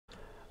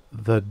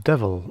The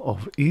Devil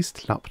of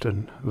East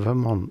Lupton,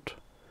 Vermont,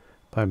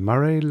 by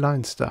Murray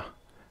Leinster,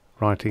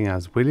 writing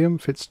as William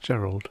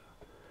Fitzgerald.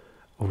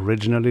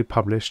 Originally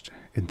published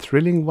in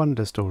Thrilling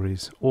Wonder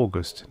Stories,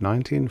 August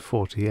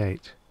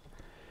 1948.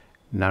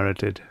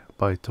 Narrated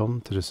by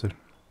Tom Trussel.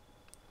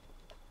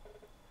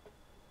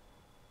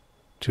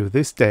 To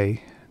this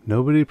day,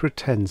 nobody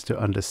pretends to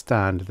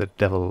understand the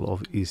Devil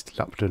of East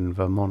Lupton,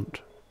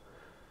 Vermont.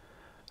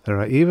 There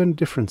are even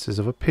differences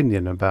of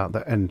opinion about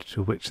the end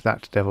to which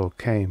that devil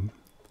came.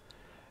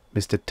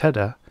 Mr.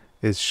 Tedder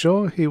is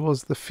sure he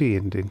was the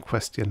fiend in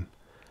question,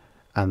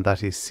 and that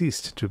he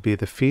ceased to be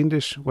the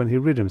fiendish when he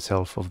rid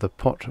himself of the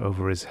pot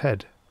over his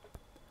head.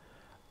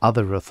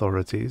 Other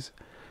authorities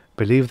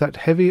believe that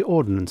heavy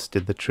ordnance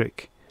did the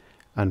trick,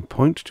 and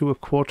point to a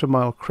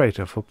quarter-mile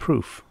crater for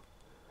proof.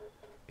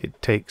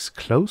 It takes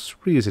close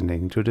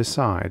reasoning to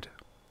decide.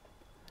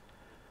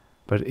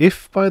 But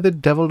if by the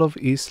Devil of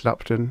East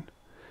Lupton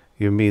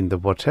you mean the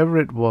whatever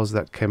it was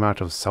that came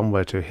out of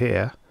somewhere to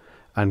here,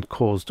 and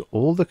caused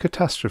all the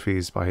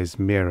catastrophes by his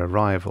mere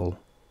arrival,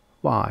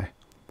 why,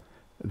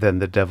 then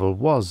the devil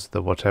was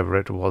the whatever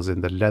it was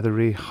in the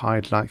leathery,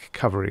 hide-like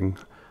covering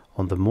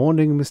on the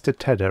morning Mr.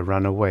 Tedder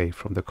ran away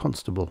from the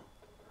constable.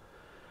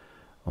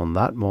 On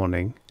that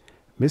morning,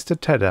 Mr.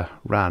 Tedder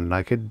ran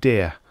like a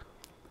deer,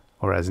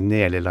 or as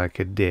nearly like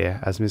a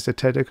deer as Mr.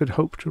 Tedder could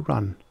hope to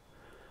run.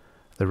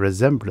 The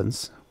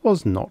resemblance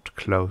was not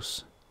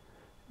close.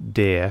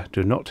 Deer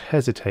do not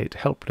hesitate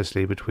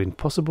helplessly between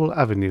possible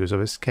avenues of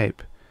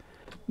escape.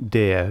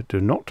 Deer do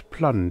not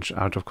plunge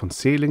out of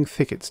concealing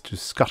thickets to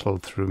scuttle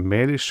through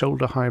merely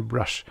shoulder-high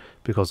brush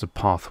because a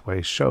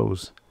pathway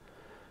shows.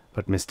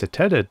 But Mr.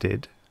 Tedder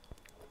did.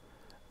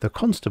 The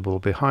constable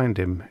behind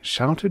him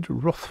shouted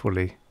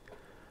wrathfully.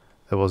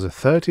 There was a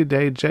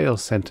 30-day jail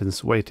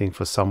sentence waiting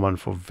for someone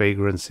for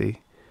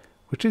vagrancy,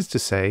 which is to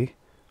say,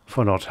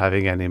 for not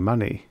having any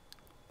money.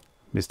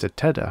 Mr.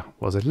 Tedder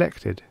was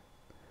elected.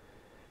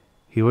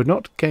 He would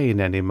not gain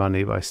any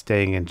money by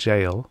staying in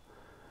jail,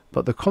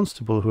 but the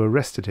constable who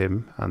arrested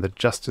him and the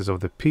justice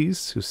of the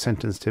peace who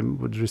sentenced him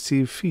would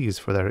receive fees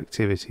for their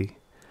activity.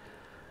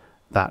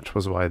 That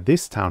was why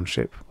this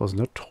township was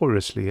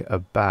notoriously a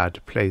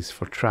bad place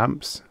for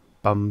tramps,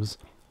 bums,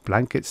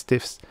 blanket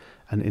stiffs,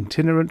 and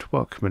itinerant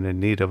workmen in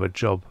need of a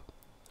job.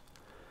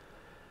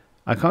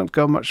 I can't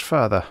go much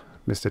further,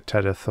 Mr.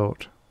 Tedder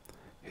thought.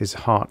 His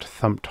heart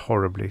thumped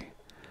horribly.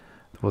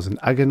 There was an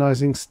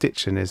agonizing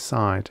stitch in his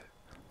side.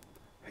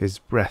 His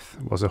breath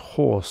was a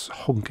hoarse,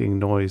 honking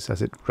noise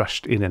as it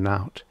rushed in and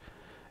out.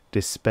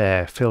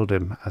 Despair filled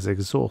him as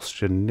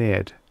exhaustion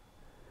neared.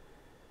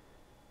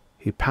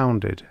 He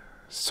pounded,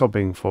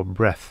 sobbing for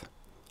breath,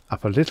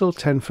 up a little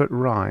 10-foot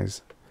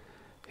rise.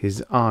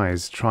 His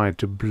eyes tried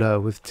to blur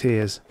with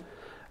tears.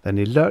 Then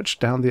he lurched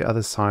down the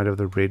other side of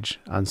the ridge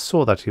and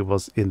saw that he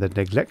was in the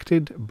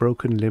neglected,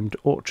 broken-limbed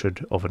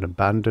orchard of an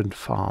abandoned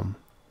farm.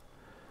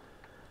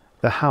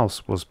 The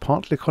house was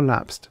partly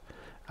collapsed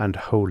and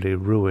wholly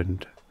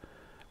ruined.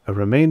 A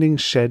remaining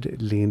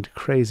shed leaned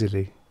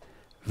crazily.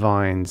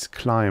 Vines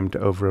climbed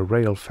over a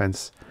rail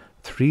fence,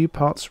 3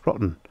 parts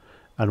rotten,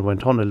 and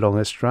went on along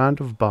a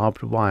strand of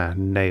barbed wire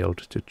nailed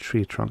to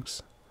tree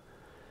trunks.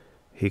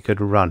 He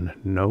could run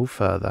no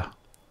further.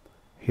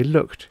 He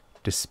looked,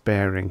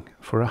 despairing,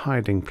 for a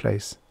hiding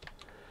place.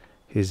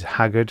 His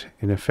haggard,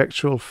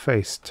 ineffectual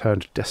face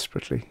turned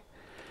desperately.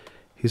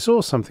 He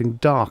saw something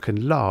dark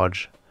and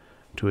large.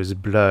 To his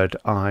blurred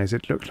eyes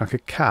it looked like a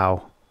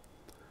cow.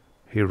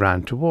 He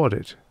ran toward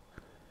it.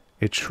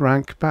 It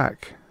shrank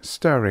back,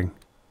 stirring.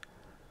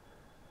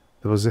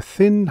 There was a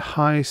thin,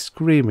 high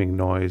screaming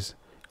noise,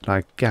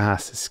 like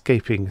gas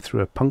escaping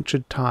through a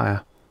punctured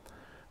tire,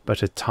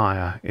 but a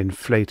tire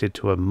inflated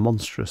to a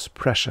monstrous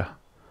pressure.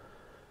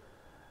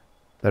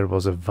 There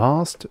was a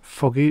vast,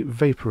 foggy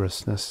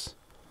vaporousness.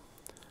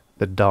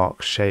 The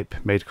dark shape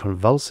made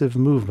convulsive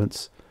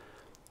movements,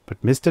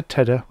 but Mr.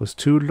 Tedder was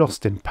too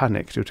lost in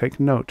panic to take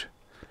note.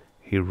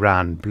 He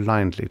ran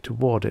blindly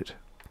toward it.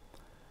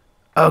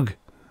 "Ugh!"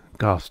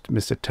 gasped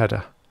Mr.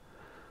 Tedder.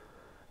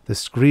 The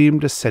scream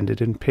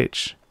descended in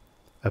pitch.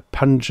 A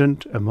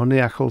pungent,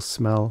 ammoniacal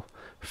smell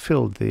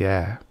filled the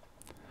air.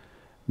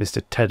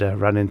 Mr. Tedder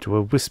ran into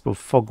a wisp of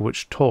fog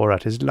which tore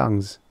at his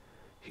lungs.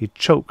 He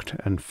choked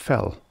and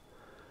fell,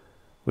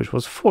 which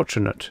was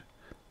fortunate,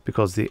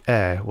 because the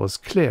air was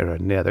clearer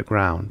near the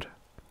ground.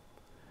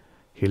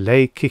 He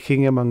lay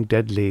kicking among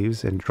dead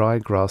leaves and dry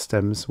grass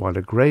stems while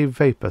a grey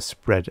vapour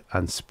spread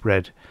and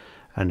spread,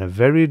 and a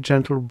very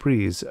gentle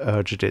breeze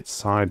urged it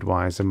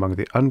sidewise among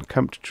the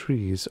unkempt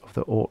trees of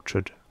the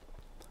orchard.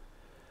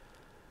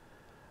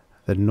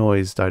 The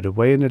noise died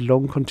away in a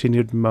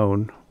long-continued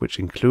moan, which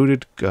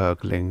included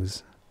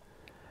gurglings.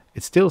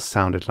 It still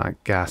sounded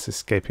like gas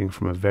escaping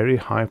from a very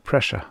high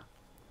pressure.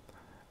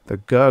 The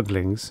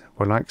gurglings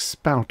were like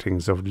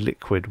spoutings of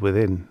liquid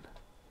within.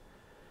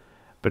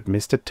 But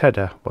Mr.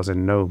 Tedder was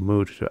in no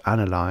mood to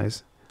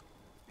analyze.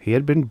 He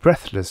had been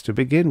breathless to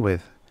begin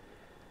with.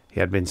 He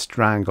had been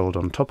strangled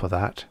on top of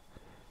that.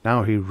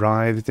 Now he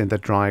writhed in the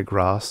dry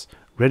grass,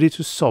 ready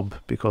to sob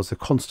because the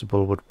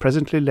constable would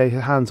presently lay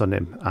hands on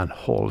him and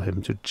haul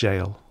him to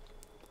jail.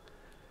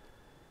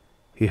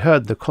 He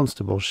heard the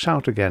constable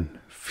shout again,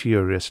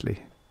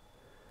 furiously.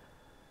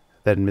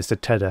 Then Mr.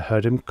 Tedder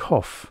heard him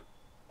cough.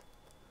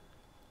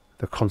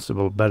 The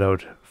constable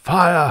bellowed,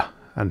 "Fire!"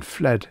 and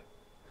fled.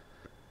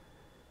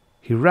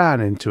 He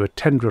ran into a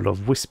tendril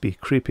of wispy,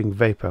 creeping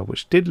vapour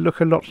which did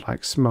look a lot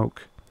like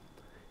smoke.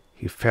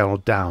 He fell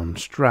down,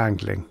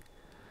 strangling.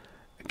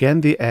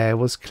 Again the air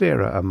was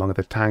clearer among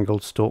the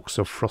tangled stalks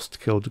of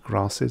frost-killed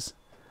grasses.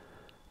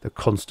 The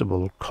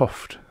constable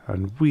coughed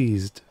and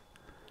wheezed.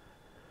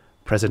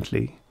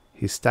 Presently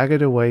he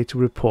staggered away to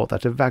report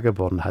that a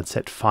vagabond had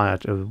set fire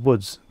to the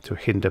woods to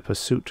hinder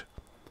pursuit.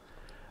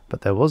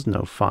 But there was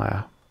no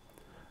fire.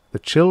 The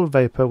chill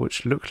vapour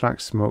which looked like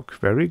smoke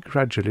very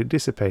gradually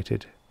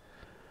dissipated.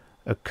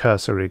 A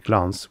cursory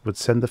glance would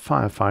send the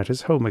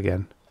firefighters home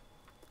again.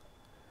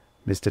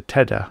 Mr.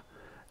 Tedder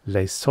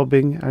lay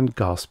sobbing and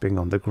gasping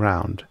on the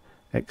ground,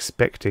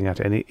 expecting at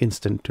any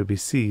instant to be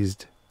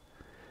seized.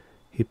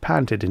 He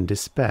panted in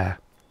despair,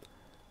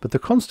 but the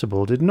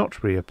constable did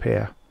not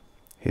reappear.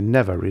 He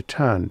never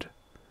returned.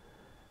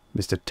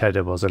 Mr.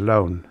 Tedder was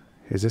alone,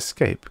 his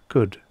escape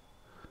good.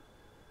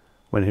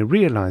 When he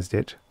realized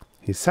it,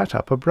 he sat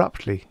up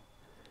abruptly.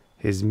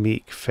 His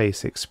meek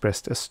face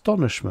expressed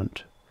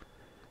astonishment.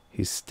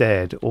 He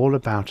stared all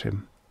about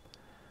him.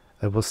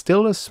 There was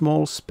still a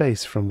small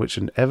space from which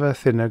an ever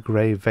thinner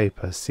grey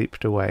vapour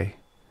seeped away.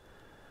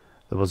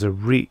 There was a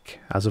reek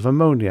as of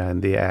ammonia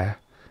in the air,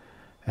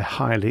 a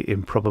highly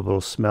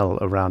improbable smell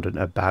around an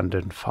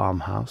abandoned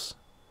farmhouse.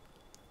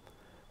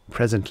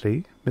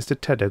 Presently Mr.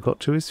 Tedder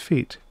got to his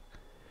feet.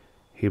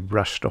 He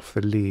brushed off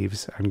the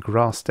leaves and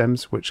grass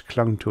stems which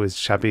clung to his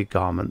shabby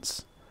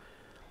garments.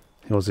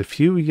 He was a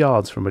few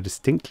yards from a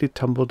distinctly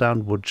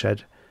tumble-down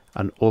woodshed,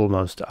 and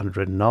almost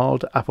under a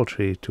gnarled apple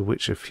tree to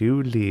which a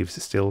few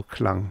leaves still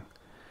clung,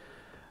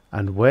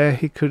 and where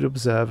he could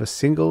observe a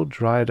single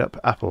dried-up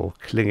apple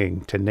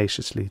clinging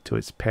tenaciously to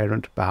its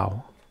parent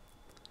bough.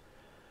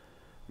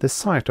 The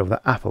sight of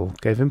the apple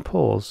gave him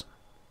pause.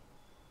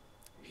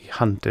 He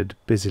hunted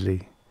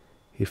busily.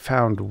 He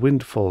found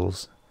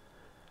windfalls.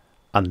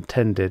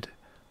 Untended,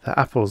 the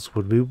apples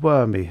would be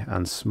wormy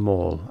and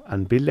small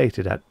and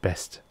belated at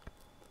best.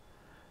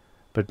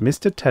 But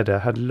Mr. Tedder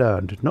had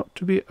learned not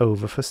to be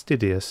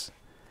over-fastidious.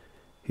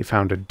 He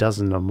found a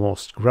dozen or more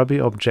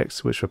scrubby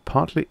objects which were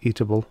partly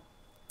eatable.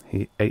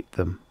 He ate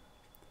them.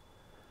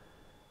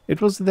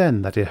 It was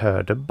then that he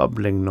heard a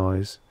bubbling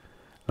noise,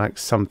 like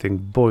something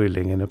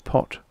boiling in a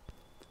pot.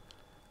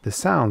 The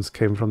sounds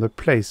came from the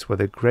place where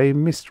the grey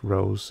mist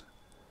rose.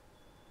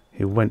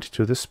 He went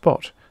to the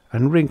spot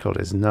and wrinkled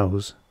his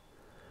nose.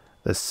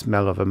 The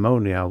smell of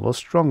ammonia was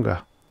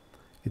stronger.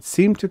 It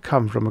seemed to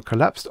come from a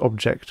collapsed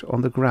object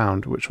on the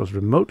ground which was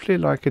remotely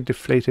like a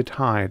deflated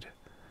hide.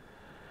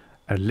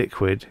 A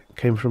liquid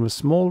came from a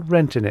small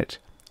rent in it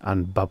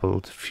and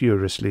bubbled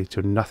furiously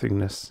to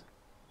nothingness.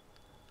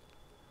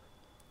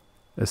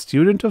 A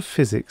student of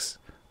physics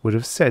would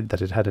have said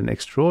that it had an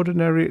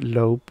extraordinary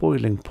low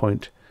boiling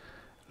point,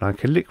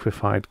 like a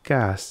liquefied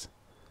gas.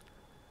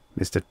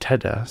 Mr.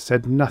 Tedder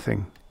said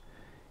nothing.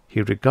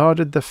 He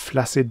regarded the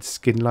flaccid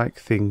skin-like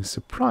thing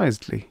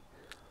surprisedly.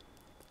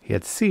 He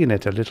had seen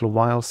it a little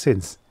while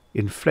since,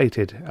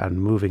 inflated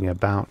and moving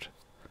about.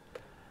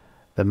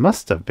 There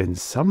must have been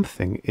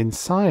something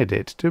inside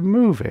it to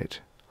move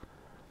it.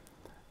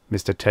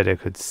 Mr. Tedder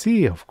could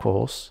see, of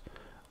course,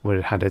 where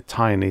it had a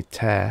tiny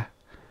tear.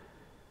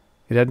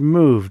 It had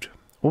moved,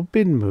 or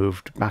been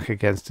moved, back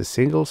against a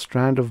single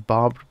strand of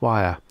barbed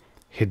wire,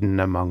 hidden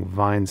among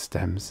vine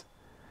stems.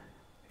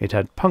 It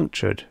had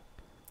punctured,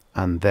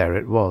 and there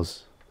it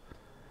was.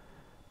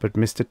 But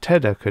Mr.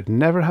 Tedder could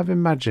never have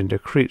imagined a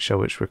creature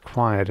which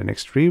required an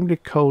extremely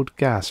cold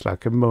gas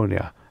like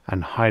ammonia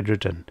and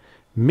hydrogen,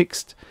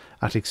 mixed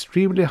at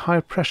extremely high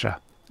pressure,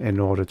 in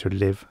order to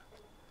live.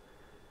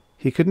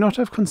 He could not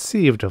have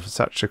conceived of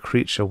such a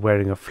creature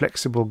wearing a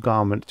flexible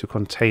garment to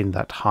contain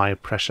that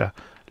high-pressure,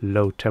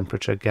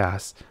 low-temperature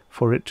gas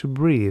for it to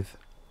breathe.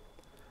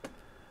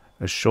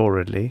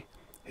 Assuredly,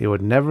 he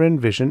would never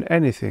envision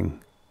anything,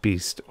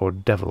 beast or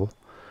devil,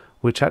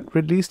 which at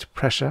released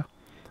pressure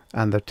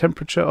and the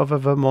temperature of a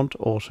Vermont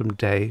autumn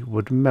day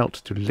would melt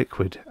to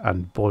liquid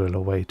and boil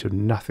away to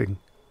nothing.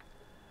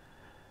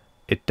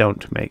 "It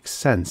don't make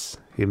sense,"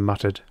 he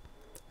muttered,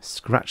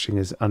 scratching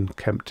his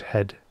unkempt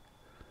head.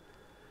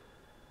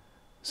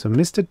 So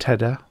Mr.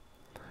 Tedder,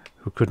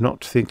 who could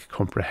not think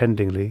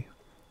comprehendingly,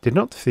 did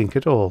not think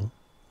at all.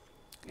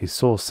 He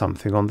saw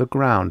something on the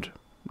ground.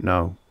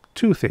 No,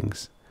 two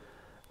things.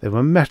 They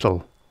were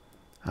metal,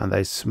 and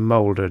they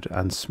smouldered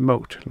and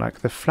smoked like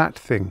the flat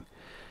thing,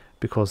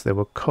 because they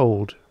were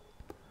cold.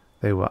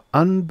 They were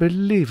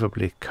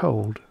unbelievably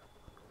cold.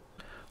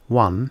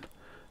 One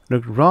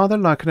looked rather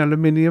like an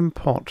aluminium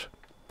pot,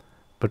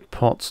 but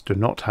pots do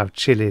not have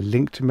chilly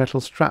linked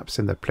metal straps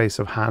in the place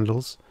of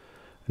handles,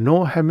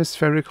 nor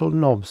hemispherical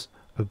knobs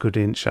a good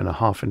inch and a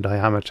half in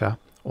diameter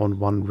on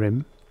one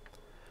rim.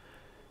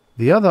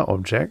 The other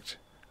object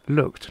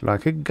looked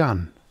like a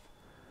gun,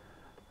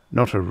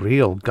 Not a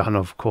real gun,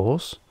 of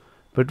course,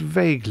 but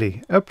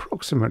vaguely,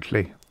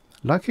 approximately,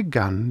 like a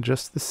gun,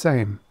 just the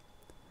same.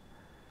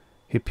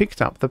 He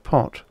picked up the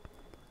pot.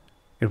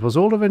 It was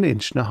all of 1.5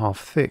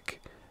 inches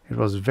thick. It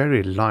was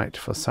very light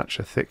for such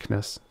a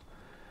thickness.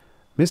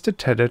 Mr.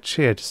 Tedder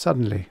cheered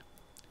suddenly.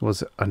 It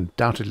was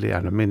undoubtedly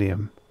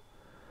aluminium.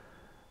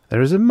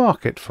 There is a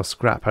market for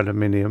scrap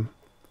aluminium.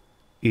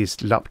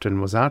 East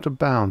Lupton was out of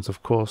bounds,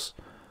 of course,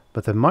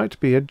 but there might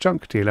be a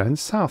junk dealer in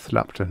South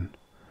Lupton.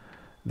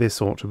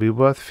 This ought to be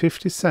worth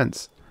 50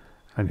 cents,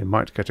 and he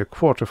might get a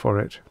quarter for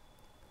it.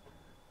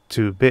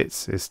 2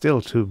 bits is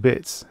still 2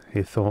 bits,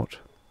 he thought.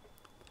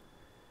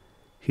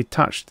 He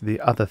touched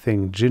the other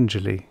thing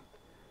gingerly.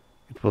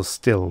 It was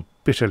still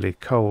bitterly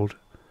cold,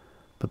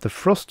 but the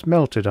frost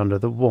melted under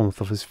the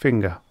warmth of his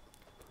finger.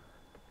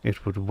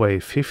 It would weigh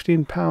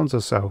 15 pounds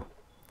or so.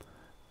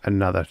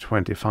 Another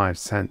 25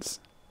 cents.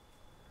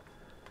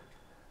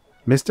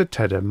 Mr.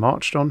 Tedder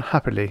marched on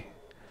happily.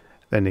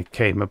 Then he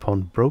came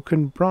upon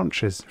broken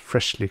branches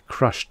freshly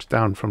crushed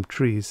down from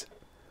trees.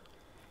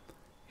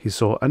 He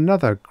saw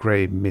another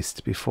grey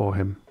mist before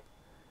him.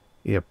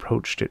 He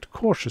approached it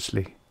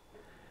cautiously.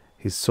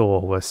 He saw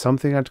where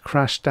something had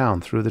crashed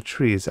down through the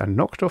trees and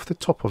knocked off the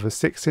top of a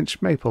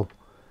 6-inch maple.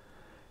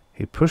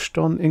 He pushed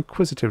on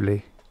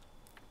inquisitively.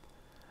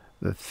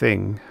 The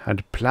thing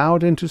had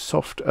ploughed into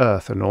soft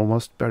earth and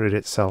almost buried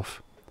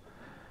itself.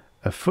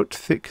 A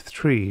 1-foot-thick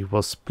tree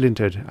was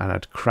splintered and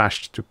had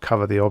crashed to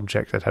cover the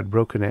object that had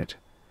broken it.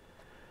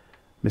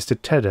 Mr.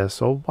 Tedder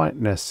saw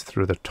whiteness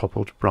through the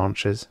toppled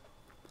branches.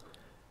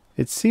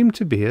 It seemed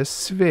to be a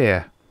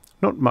sphere,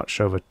 not much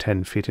over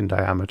 10 feet in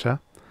diameter,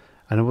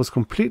 and it was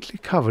completely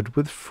covered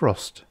with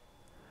frost.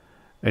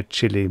 A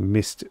chilly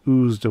mist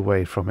oozed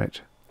away from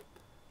it.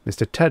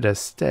 Mr. Tedder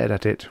stared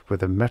at it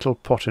with the metal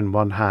pot in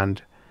one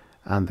hand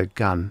and the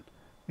gun,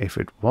 if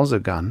it was a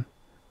gun,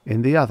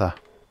 in the other.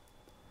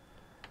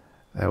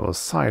 There was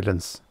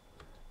silence,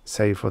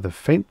 save for the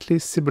faintly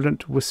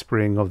sibilant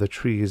whispering of the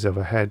trees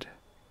overhead.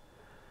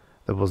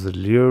 There was the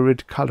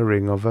lurid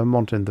colouring of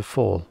Vermont in the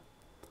fall.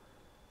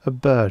 A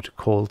bird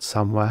called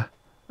somewhere,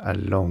 a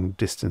long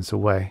distance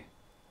away.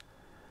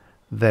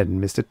 Then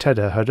Mr.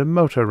 Tedder heard a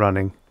motor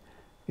running.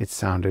 It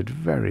sounded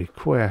very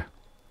queer.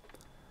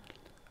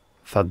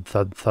 Thud,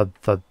 thud, thud,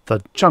 thud,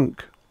 thud,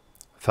 chunk.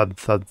 Thud,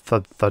 thud,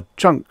 thud, thud,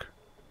 chunk.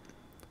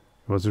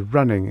 It was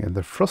running in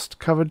the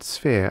frost-covered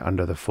sphere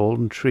under the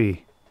fallen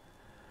tree.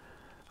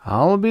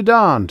 "I'll be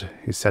darned,"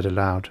 he said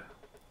aloud.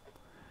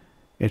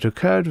 It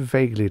occurred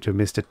vaguely to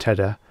Mr.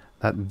 Tedder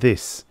that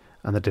this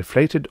and the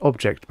deflated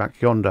object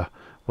back yonder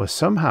were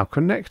somehow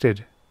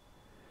connected.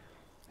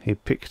 He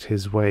picked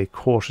his way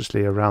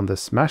cautiously around the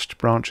smashed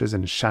branches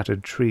and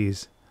shattered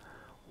trees.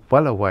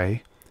 Well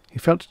away, he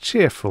felt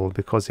cheerful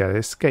because he had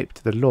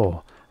escaped the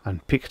law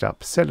and picked up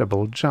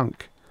sellable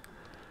junk.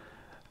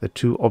 The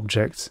 2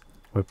 objects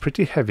were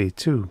pretty heavy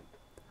too.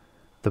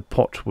 The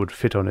pot would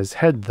fit on his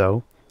head,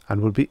 though,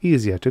 and would be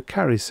easier to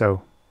carry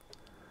so.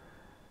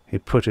 He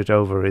put it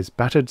over his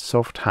battered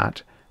soft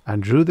hat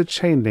and drew the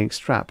chain-link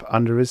strap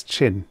under his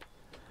chin.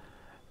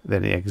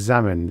 Then he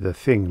examined the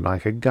thing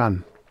like a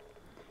gun.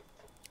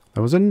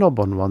 There was a knob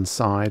on one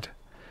side,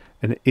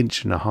 1.5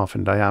 inches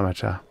in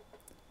diameter.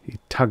 He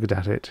tugged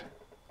at it.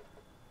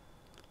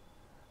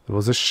 There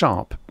was a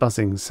sharp,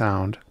 buzzing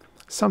sound.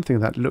 Something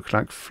that looked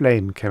like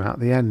flame came out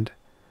the end.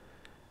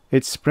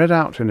 It spread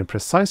out in a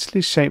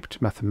precisely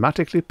shaped,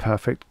 mathematically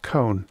perfect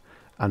cone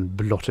and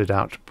blotted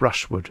out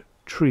brushwood,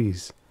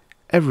 trees,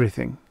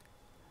 everything.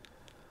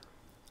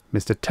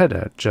 Mr.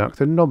 Tedder jerked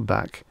the knob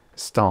back,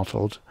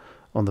 startled,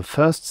 on the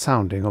first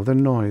sounding of the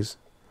noise.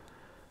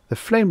 The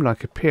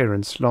flame-like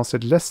appearance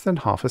lasted less than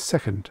half a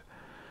second,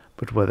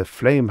 but where the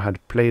flame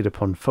had played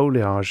upon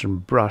foliage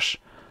and brush,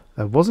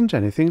 there wasn't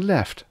anything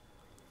left.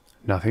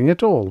 Nothing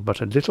at all but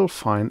a little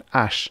fine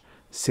ash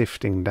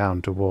sifting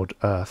down toward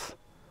earth.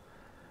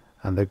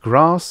 And the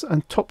grass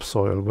and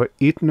topsoil were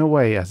eaten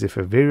away as if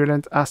a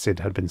virulent acid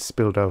had been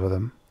spilled over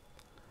them.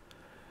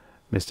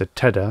 Mr.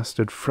 Tedder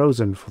stood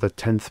frozen for the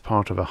 10th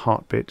part of a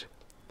heartbeat.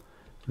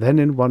 Then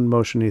in one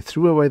motion he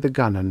threw away the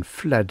gun and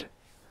fled.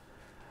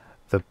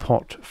 The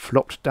pot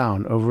flopped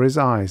down over his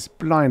eyes,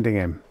 blinding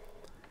him.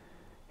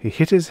 He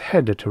hit his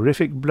head a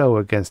terrific blow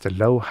against a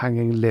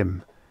low-hanging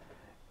limb.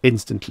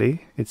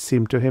 Instantly, it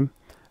seemed to him,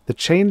 the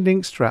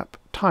chain-link strap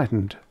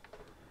tightened.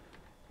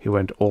 He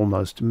went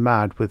almost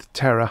mad with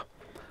terror,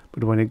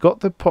 but when he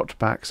got the pot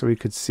back so he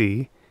could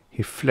see,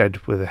 he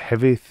fled with a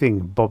heavy thing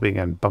bobbing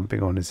and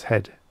bumping on his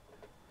head.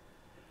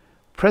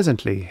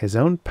 Presently his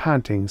own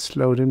panting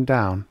slowed him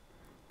down.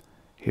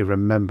 He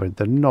remembered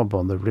the knob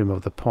on the rim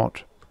of the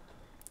pot.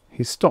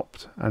 He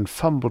stopped and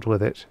fumbled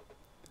with it.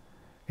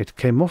 It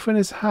came off in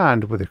his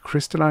hand with a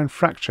crystalline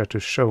fracture to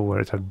show where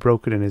it had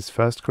broken in his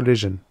first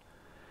collision.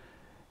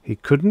 He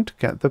couldn't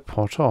get the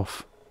pot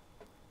off.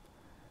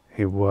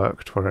 He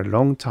worked for a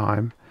long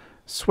time,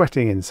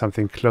 sweating in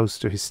something close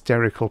to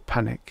hysterical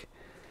panic.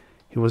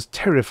 He was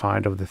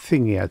terrified of the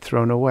thing he had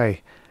thrown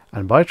away,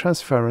 and by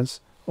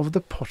transference of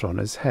the pot on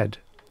his head.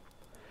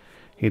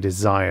 He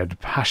desired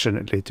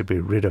passionately to be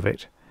rid of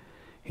it.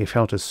 He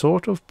felt a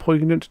sort of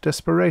poignant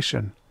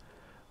desperation,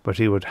 but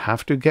he would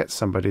have to get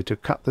somebody to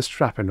cut the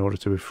strap in order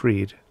to be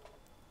freed.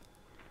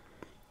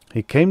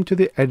 He came to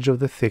the edge of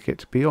the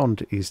thicket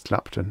beyond East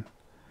Lupton.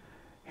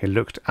 He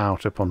looked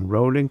out upon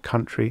rolling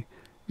country,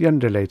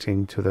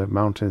 undulating to the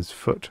mountain's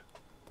foot.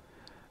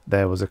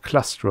 There was a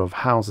cluster of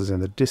houses in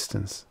the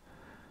distance.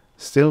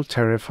 Still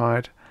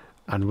terrified,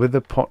 and with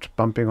the pot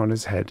bumping on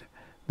his head,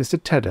 Mr.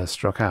 Tedder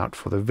struck out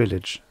for the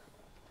village.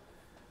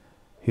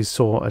 He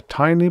saw a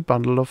tiny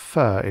bundle of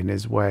fur in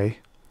his way.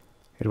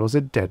 It was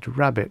a dead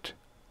rabbit.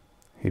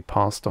 He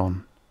passed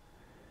on.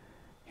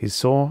 He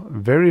saw,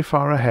 very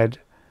far ahead,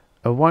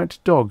 a white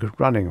dog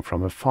running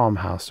from a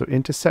farmhouse to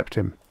intercept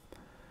him.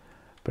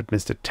 But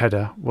Mr.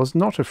 Tedder was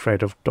not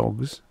afraid of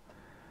dogs.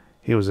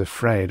 He was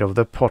afraid of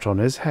the pot on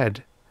his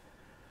head.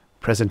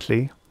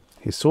 Presently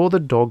he saw the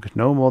dog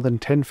no more than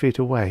 10 feet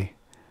away.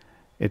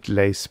 It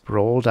lay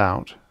sprawled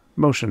out,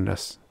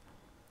 motionless.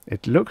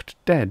 It looked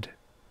dead.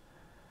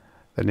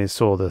 Then he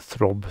saw the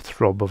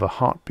throb of a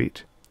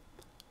heartbeat.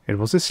 It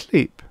was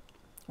asleep,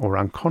 or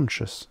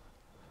unconscious.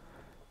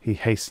 He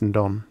hastened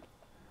on.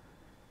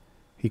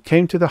 He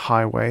came to the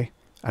highway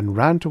and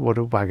ran toward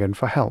a wagon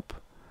for help,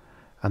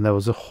 and there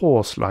was a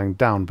horse lying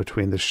down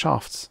between the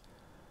shafts.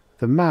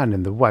 The man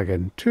in the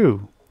wagon,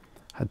 too,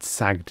 had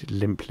sagged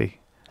limply.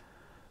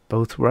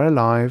 Both were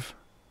alive,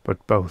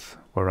 but both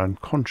were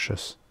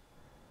unconscious.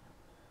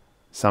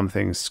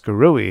 "Something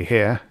screwy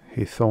here,"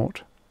 he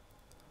thought.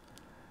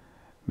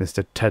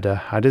 Mr. Tedder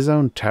had his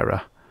own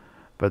terror,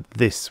 but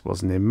this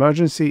was an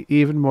emergency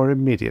even more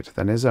immediate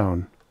than his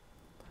own.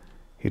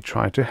 He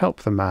tried to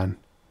help the man.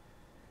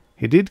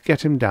 He did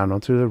get him down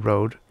onto the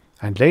road,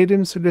 and laid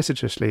him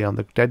solicitously on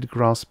the dead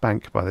grass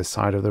bank by the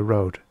side of the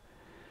road.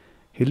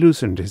 He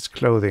loosened his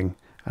clothing,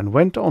 and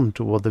went on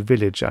toward the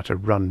village at a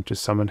run to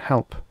summon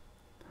help.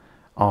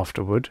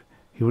 Afterward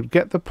he would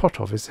get the pot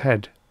off his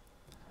head.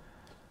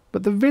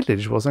 But the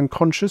village was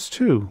unconscious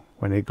too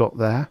when he got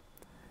there.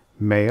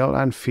 Male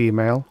and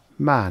female,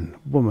 man,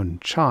 woman,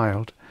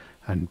 child,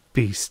 and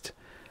beast,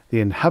 the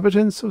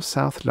inhabitants of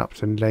South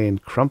Lupton lay in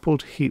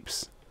crumpled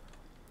heaps.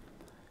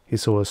 He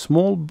saw a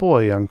small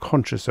boy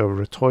unconscious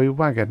over a toy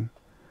wagon.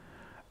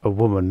 A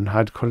woman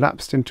had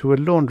collapsed into a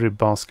laundry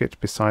basket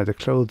beside a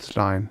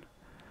clothesline.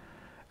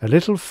 A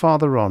little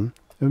farther on,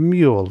 a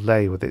mule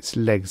lay with its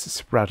legs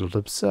spraddled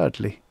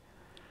absurdly.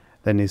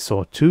 Then he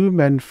saw 2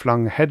 men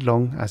flung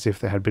headlong as if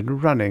they had been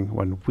running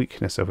when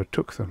weakness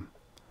overtook them.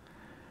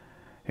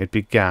 It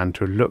began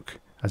to look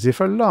as if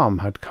alarm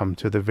had come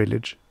to the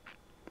village.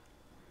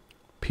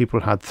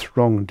 People had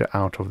thronged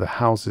out of the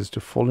houses to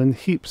fall in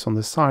heaps on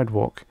the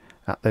sidewalk,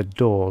 at their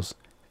doors,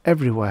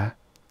 everywhere.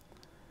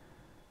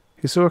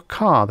 He saw a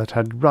car that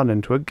had run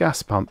into a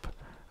gas pump,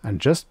 and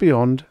just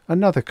beyond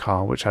another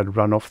car which had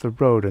run off the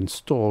road and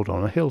stalled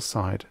on a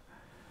hillside.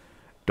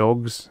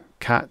 Dogs,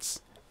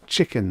 cats,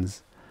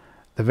 chickens,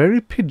 the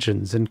very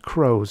pigeons and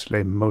crows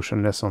lay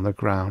motionless on the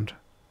ground.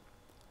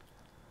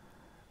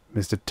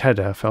 Mr.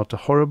 Tedder felt a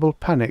horrible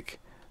panic,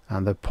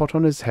 and the pot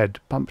on his head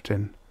bumped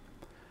in.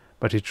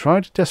 But he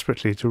tried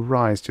desperately to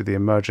rise to the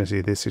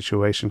emergency this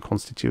situation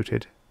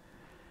constituted.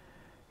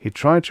 He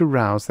tried to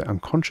rouse the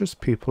unconscious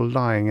people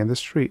lying in the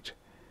street.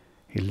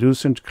 He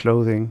loosened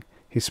clothing,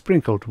 he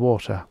sprinkled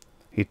water,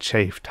 he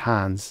chafed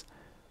hands,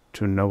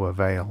 to no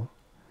avail.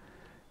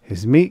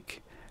 His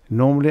meek,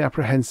 normally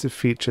apprehensive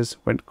features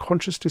went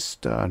consciously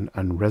stern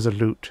and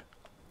resolute.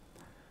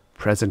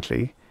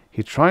 Presently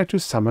he tried to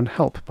summon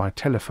help by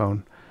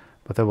telephone,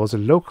 but there was a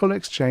local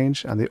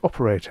exchange and the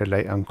operator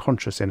lay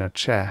unconscious in a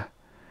chair.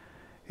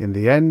 In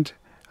the end,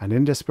 and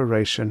in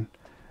desperation,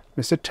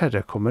 Mr.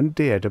 Tedder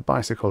commandeered a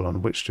bicycle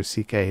on which to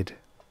seek aid.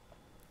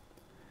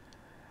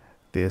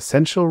 The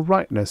essential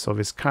rightness of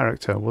his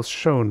character was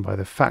shown by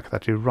the fact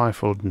that he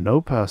rifled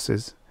no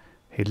purses,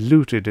 he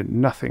looted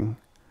nothing.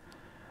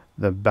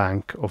 The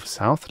bank of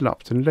South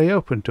Lupton lay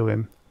open to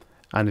him,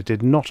 and it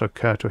did not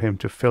occur to him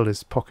to fill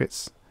his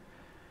pockets.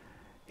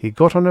 He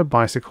got on a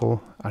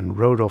bicycle and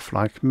rode off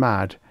like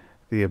mad,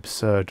 the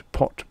absurd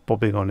pot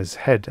bobbing on his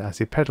head as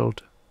he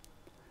pedalled.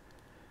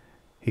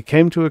 He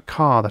came to a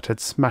car that had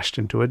smashed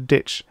into a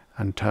ditch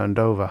and turned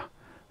over.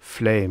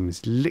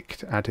 Flames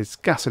licked at its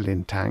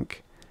gasoline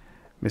tank.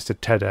 Mr.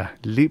 Tedder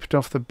leaped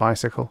off the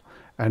bicycle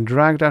and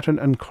dragged out an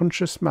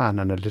unconscious man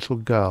and a little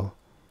girl.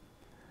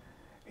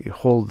 He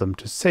hauled them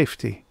to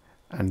safety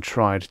and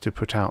tried to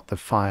put out the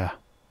fire.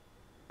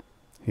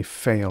 He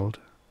failed.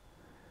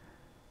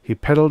 He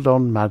pedalled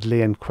on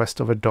madly in quest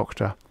of a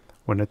doctor,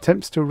 when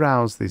attempts to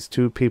rouse these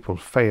 2 people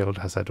failed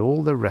as had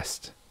all the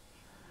rest.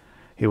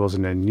 He was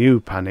in a new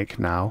panic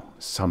now,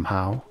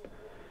 somehow.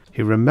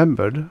 He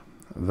remembered,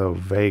 though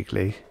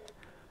vaguely,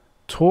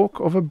 talk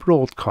of a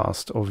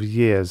broadcast of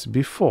years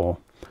before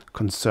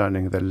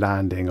concerning the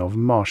landing of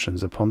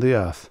Martians upon the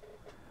earth.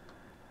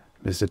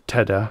 Mr.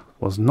 Tedder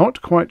was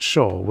not quite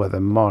sure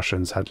whether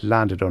Martians had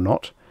landed or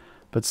not,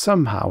 but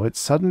somehow it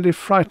suddenly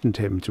frightened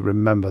him to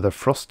remember the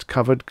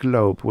frost-covered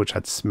globe which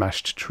had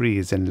smashed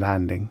trees in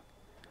landing.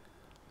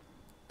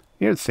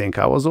 "You'd think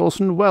I was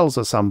Orson Welles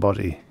or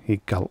somebody,"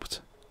 he gulped.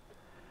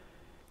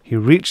 He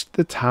reached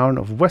the town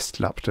of West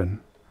Lupton.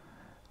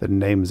 The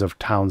names of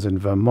towns in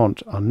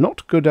Vermont are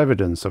not good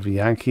evidence of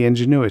Yankee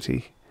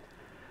ingenuity.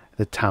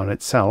 The town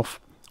itself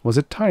was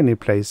a tiny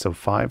place of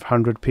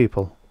 500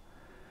 people.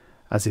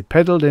 As he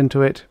pedalled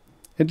into it,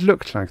 it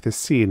looked like the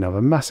scene of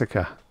a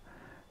massacre.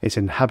 Its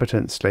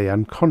inhabitants lay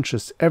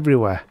unconscious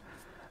everywhere.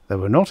 There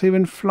were not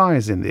even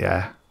flies in the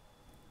air.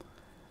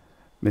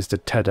 Mr.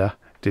 Tedder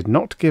did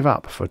not give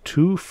up for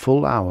 2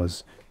 full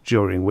hours,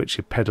 during which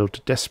he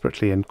pedalled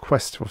desperately in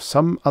quest of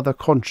some other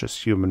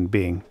conscious human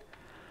being.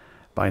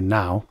 By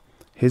now,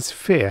 his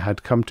fear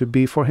had come to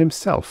be for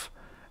himself,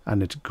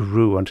 and it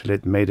grew until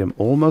it made him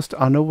almost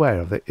unaware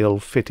of the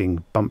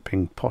ill-fitting,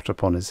 bumping pot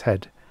upon his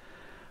head.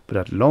 But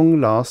at long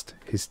last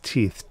his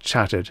teeth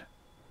chattered.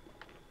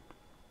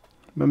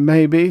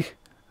 "Maybe,"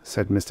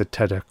 said Mr.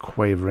 Tedder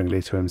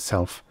quaveringly to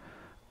himself,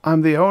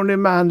 "I'm the only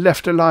man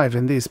left alive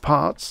in these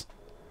parts."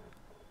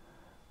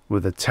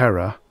 With the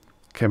terror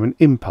came an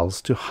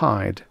impulse to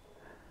hide.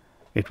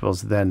 It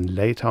was then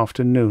late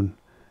afternoon.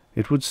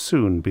 It would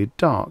soon be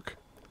dark.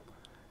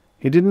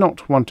 He did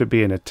not want to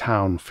be in a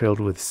town filled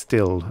with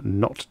still,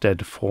 not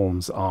dead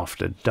forms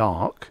after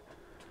dark.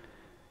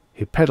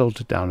 He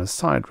pedalled down a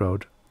side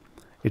road.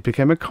 It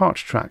became a cart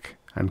track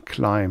and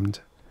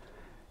climbed.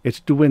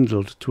 It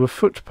dwindled to a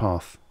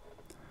footpath.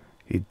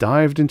 He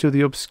dived into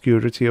the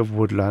obscurity of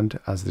woodland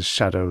as the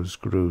shadows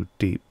grew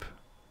deep.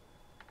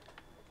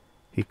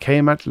 He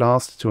came at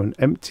last to an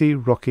empty,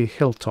 rocky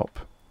hilltop.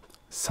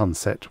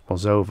 Sunset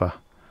was over.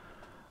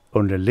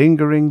 Only a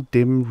lingering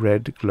dim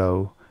red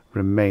glow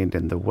remained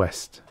in the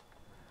west.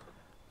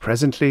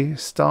 Presently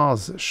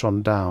stars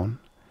shone down.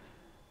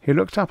 He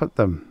looked up at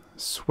them,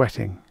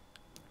 sweating.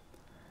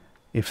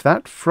 If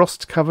that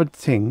frost-covered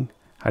thing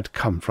had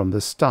come from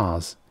the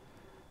stars,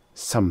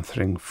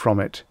 something from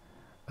it,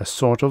 a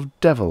sort of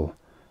devil,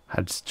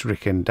 had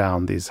stricken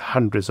down these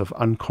hundreds of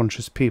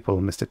unconscious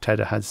people Mr.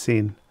 Tedder had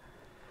seen.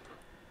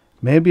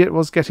 Maybe it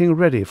was getting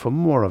ready for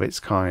more of its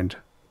kind.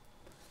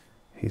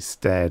 He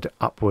stared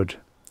upward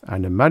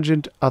and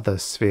imagined other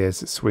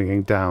spheres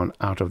swinging down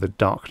out of the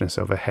darkness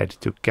overhead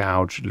to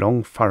gouge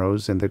long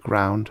furrows in the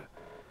ground.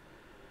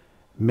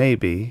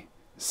 Maybe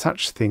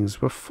such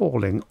things were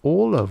falling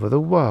all over the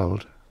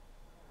world.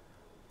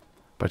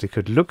 But he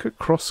could look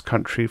across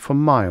country for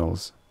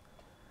miles.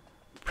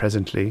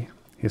 Presently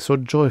he saw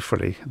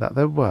joyfully that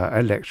there were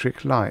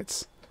electric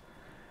lights.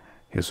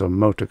 He saw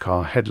motor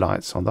car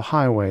headlights on the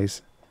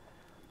highways.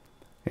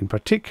 In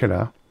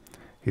particular,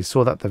 he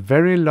saw that the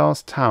very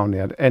last town he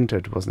had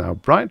entered was now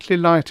brightly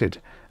lighted,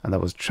 and there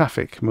was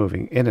traffic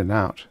moving in and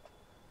out.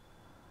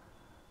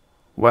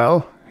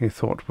 "Well," he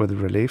thought with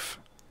relief,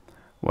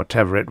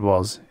 "whatever it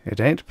was, it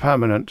ain't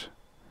permanent."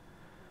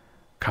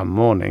 Come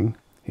morning,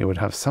 he would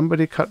have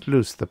somebody cut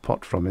loose the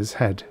pot from his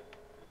head.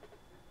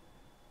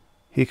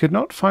 He could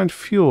not find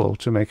fuel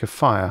to make a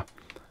fire,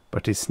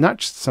 but he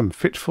snatched some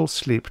fitful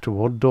sleep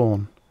toward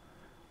dawn.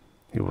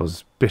 He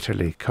was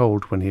bitterly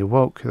cold when he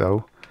woke,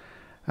 though,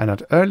 and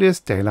at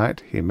earliest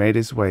daylight he made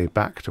his way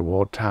back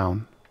toward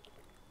town.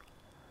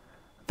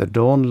 The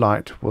dawn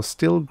light was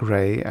still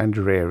grey and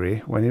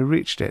dreary when he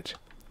reached it.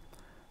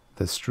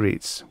 The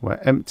streets were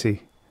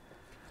empty,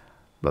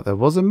 but there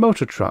was a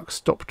motor truck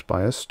stopped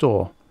by a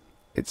store,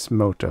 its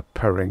motor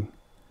purring.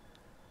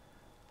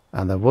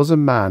 And there was a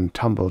man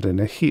tumbled in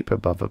a heap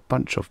above a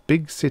bunch of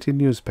big city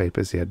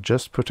newspapers he had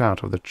just put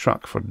out of the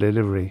truck for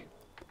delivery.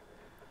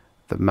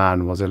 The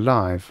man was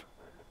alive,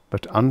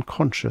 but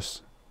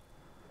unconscious.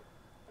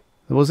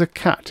 There was a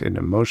cat in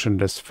a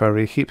motionless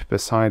furry heap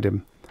beside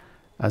him,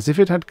 as if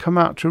it had come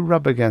out to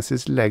rub against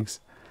his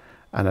legs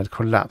and had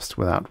collapsed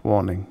without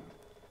warning.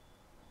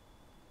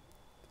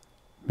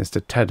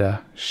 Mr.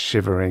 Tedder,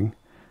 shivering,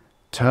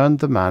 turned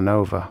the man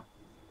over.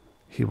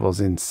 He was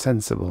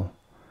insensible.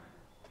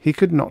 He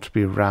could not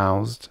be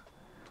roused.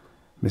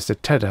 Mr.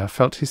 Tedder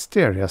felt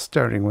hysteria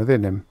stirring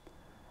within him.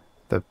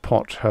 The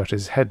pot hurt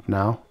his head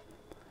now.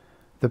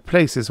 The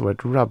places where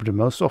it rubbed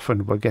most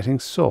often were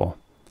getting sore.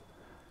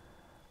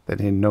 Then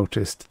he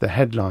noticed the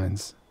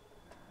headlines.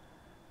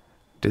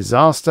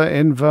 "Disaster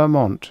in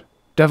Vermont.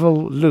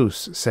 Devil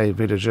loose, say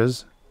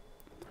villagers.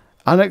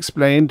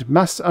 Unexplained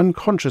mass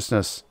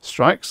unconsciousness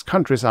strikes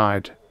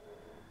countryside."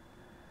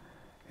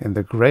 In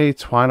the grey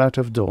twilight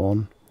of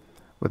dawn,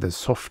 with a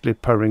softly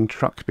purring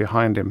truck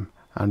behind him,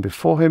 and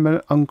before him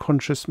an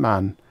unconscious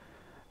man,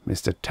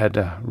 Mr.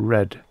 Tedder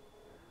read.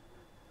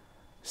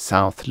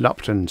 South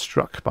Lupton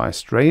struck by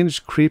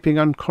strange creeping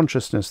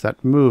unconsciousness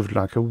that moved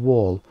like a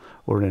wall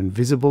or an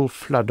invisible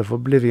flood of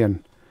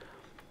oblivion.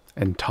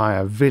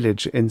 Entire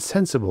village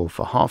insensible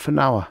for half an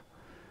hour.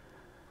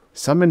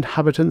 Some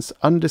inhabitants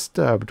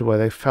undisturbed where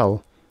they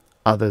fell,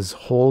 others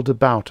hauled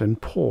about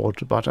and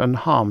pawed but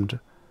unharmed.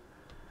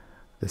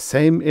 The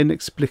same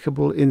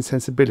inexplicable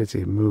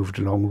insensibility moved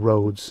along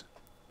roads.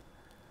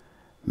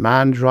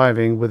 Man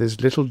driving with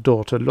his little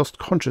daughter lost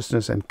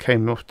consciousness and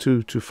came up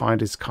to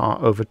find his car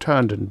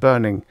overturned and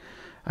burning,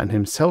 and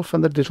himself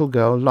and the little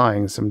girl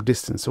lying some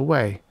distance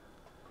away.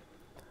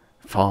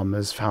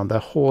 Farmers found their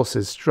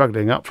horses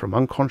struggling up from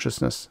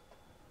unconsciousness.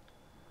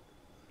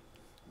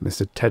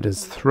 Mr.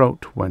 Tedder's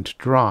throat went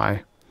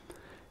dry.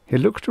 He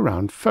looked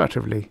around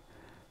furtively.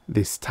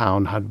 This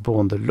town had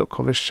borne the look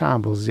of a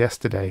shambles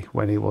yesterday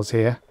when he was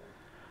here.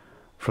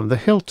 From the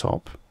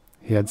hilltop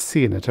he had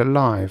seen it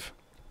alive,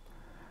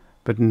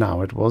 but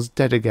now it was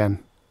dead again.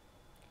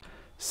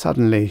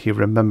 Suddenly he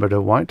remembered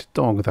a white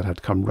dog that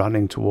had come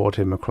running toward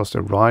him across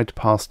the wide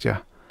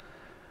pasture.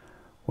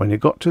 When he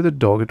got to the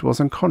dog it was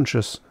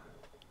unconscious.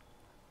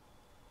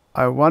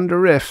 "I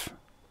wonder if—"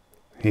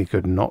 He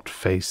could not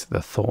face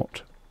the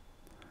thought.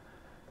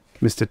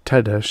 Mr.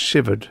 Tedder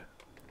shivered.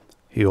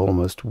 He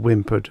almost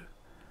whimpered.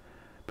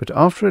 But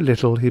after a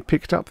little he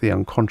picked up the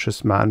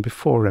unconscious man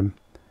before him.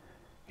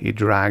 He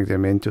dragged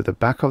him into the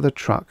back of the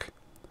truck.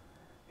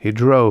 He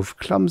drove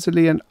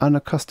clumsily and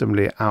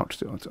unaccustomedly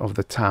out of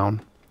the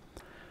town.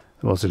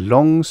 There was a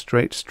long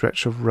straight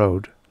stretch of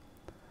road.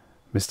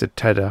 Mr.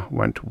 Tedder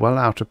went well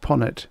out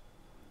upon it.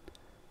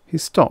 He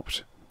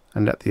stopped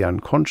and let the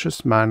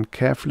unconscious man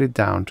carefully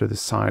down to the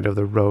side of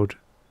the road.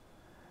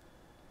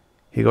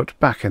 He got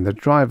back in the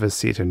driver's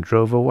seat and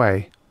drove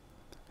away.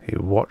 He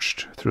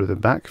watched through the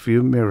back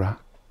view mirror.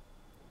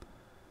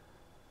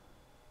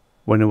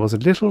 When it was a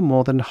little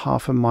more than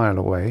half a mile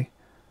away,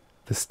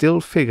 the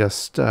still figure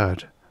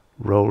stirred,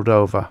 rolled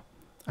over,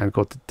 and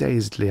got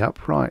dazedly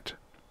upright.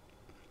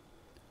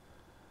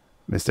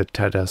 Mr.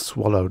 Tedder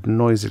swallowed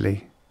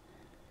noisily.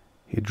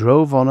 He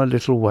drove on a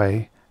little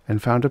way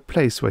and found a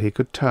place where he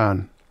could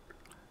turn.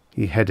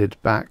 He headed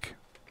back.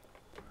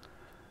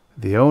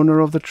 The owner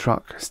of the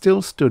truck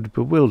still stood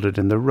bewildered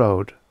in the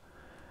road.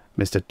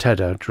 Mr.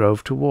 Tedder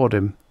drove toward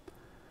him.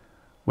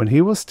 When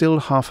he was still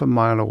half a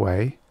mile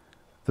away,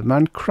 the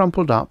man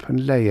crumpled up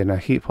and lay in a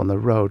heap on the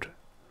road.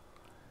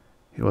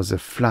 He was a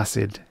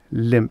flaccid,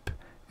 limp,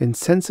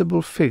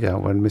 insensible figure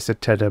when Mr.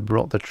 Tedder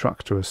brought the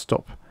truck to a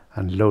stop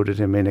and loaded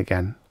him in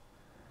again.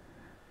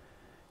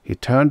 He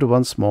turned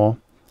once more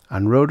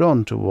and rode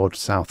on toward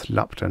South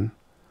Lupton.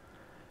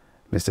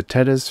 Mr.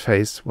 Tedder's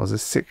face was a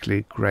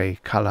sickly grey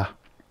colour.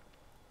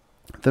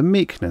 The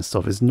meekness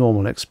of his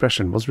normal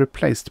expression was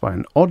replaced by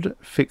an odd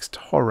fixed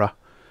horror.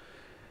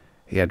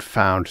 He had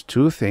found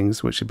two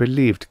things which he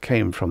believed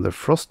came from the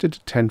frosted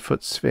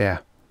 10-foot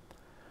sphere.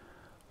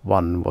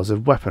 One was a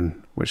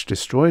weapon which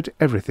destroyed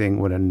everything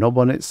when a knob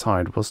on its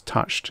side was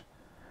touched.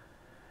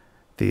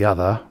 The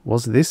other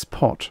was this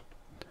pot,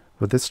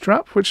 with the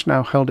strap which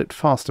now held it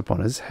fast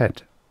upon his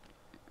head.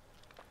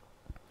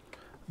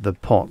 The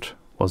pot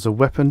was a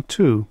weapon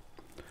too.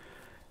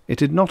 It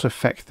did not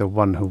affect the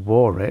one who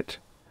wore it.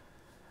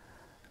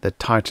 The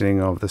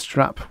tightening of the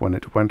strap when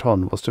it went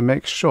on was to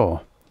make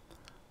sure.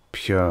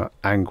 Pure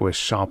anguish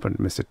sharpened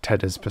Mr.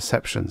 Tedder's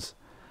perceptions,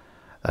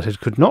 that it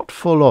could not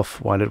fall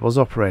off while it was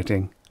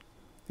operating.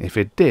 If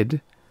it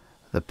did,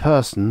 the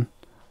person,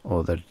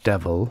 or the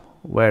devil,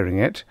 wearing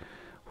it,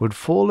 would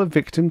fall a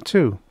victim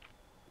too.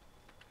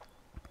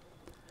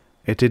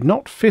 It did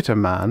not fit a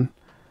man,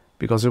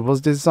 because it was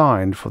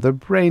designed for the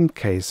brain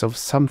case of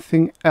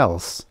something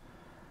else,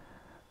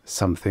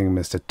 something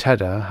Mr.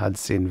 Tedder had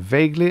seen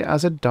vaguely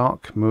as a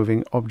dark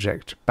moving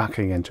object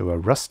backing into a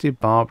rusty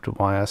barbed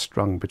wire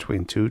strung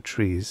between two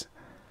trees.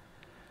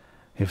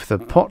 If the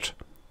pot,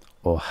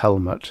 or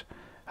helmet,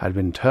 had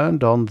been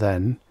turned on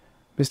then,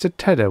 Mr.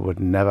 Tedder would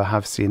never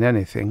have seen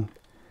anything.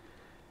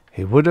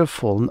 He would have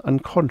fallen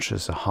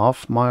unconscious a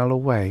half-mile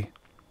away.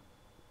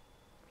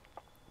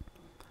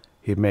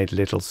 He made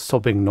little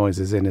sobbing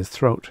noises in his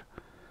throat.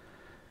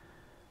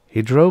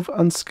 He drove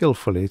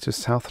unskilfully to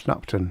South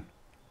Lupton.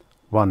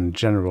 One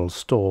general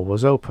store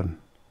was open.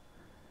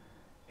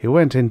 He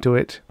went into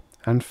it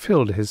and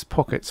filled his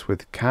pockets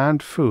with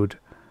canned food,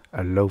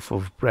 a loaf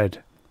of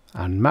bread,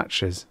 and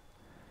matches.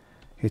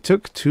 He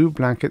took 2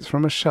 blankets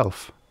from a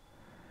shelf.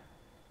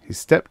 He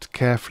stepped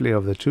carefully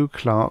over the 2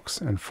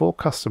 clerks and 4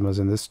 customers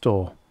in the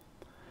store.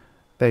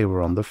 They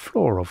were on the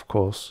floor, of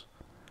course.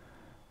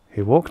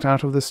 He walked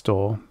out of the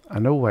store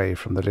and away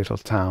from the little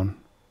town.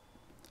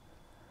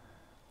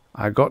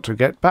 "I got to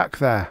get back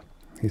there,"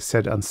 he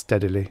said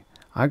unsteadily.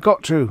 "I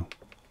got to."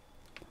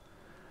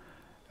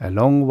 A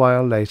long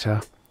while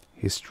later,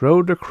 he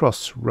strode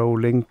across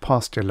rolling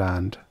pasture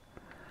land.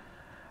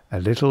 A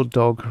little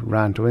dog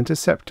ran to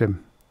intercept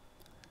him.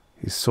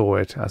 He saw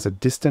it as a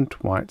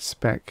distant white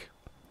speck.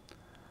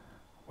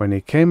 When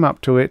he came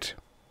up to it,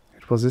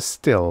 it was a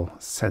still,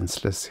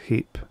 senseless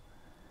heap.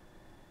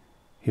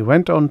 He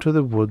went on to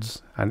the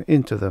woods and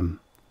into them.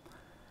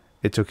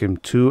 It took him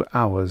 2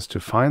 hours to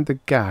find the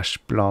gash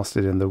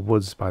blasted in the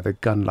woods by the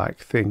gun-like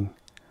thing.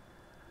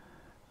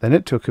 Then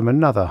it took him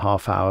another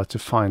half-hour to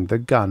find the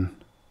gun.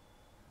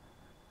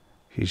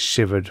 He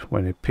shivered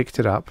when he picked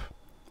it up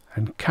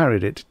and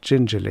carried it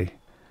gingerly,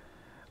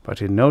 but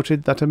he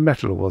noted that the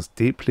metal was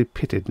deeply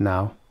pitted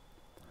now.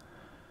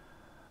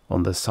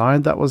 On the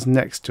side that was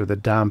next to the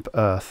damp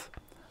earth,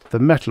 the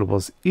metal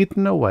was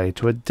eaten away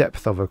to a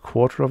depth of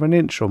 1/4 of an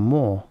inch or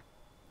more.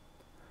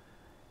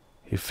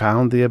 He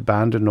found the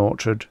abandoned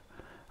orchard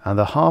and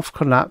the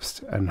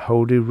half-collapsed and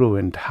wholly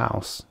ruined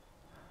house.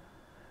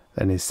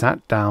 Then he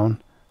sat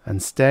down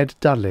and stared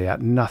dully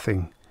at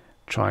nothing,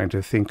 trying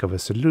to think of a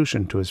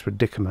solution to his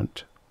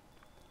predicament.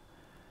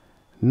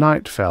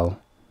 Night fell,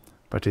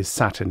 but he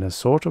sat in a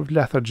sort of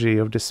lethargy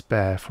of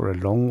despair for a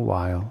long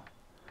while.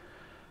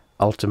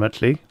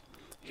 Ultimately,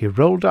 he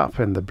rolled up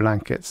in the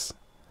blankets.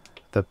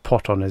 The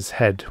pot on his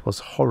head was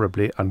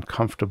horribly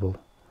uncomfortable.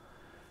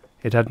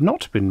 It had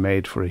not been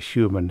made for a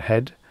human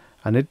head,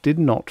 and it did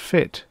not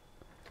fit.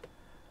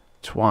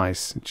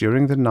 Twice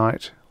during the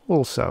night,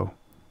 also,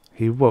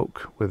 he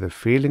woke with a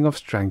feeling of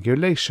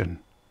strangulation.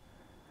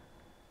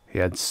 He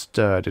had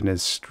stirred in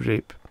his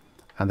sleep,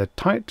 and the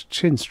tight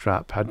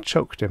chin-strap had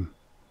choked him.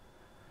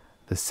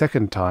 The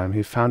second time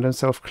he found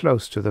himself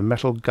close to the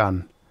metal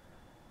gun.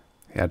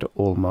 He had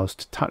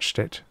almost touched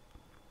it.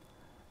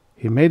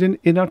 He made an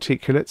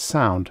inarticulate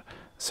sound,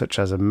 such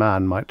as a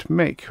man might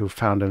make who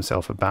found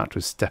himself about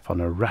to step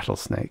on a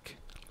rattlesnake.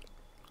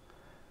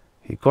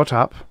 He got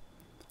up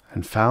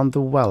and found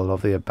the well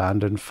of the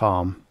abandoned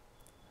farm.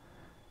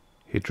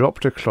 He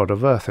dropped a clod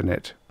of earth in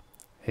it.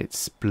 It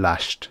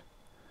splashed.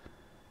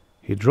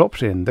 He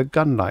dropped in the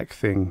gun-like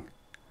thing.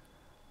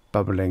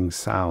 Bubbling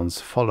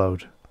sounds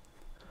followed.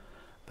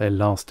 They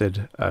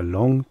lasted a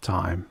long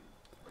time.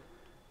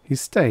 He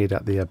stayed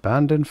at the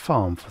abandoned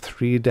farm for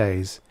 3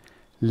 days,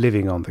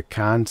 living on the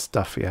canned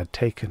stuff he had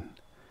taken.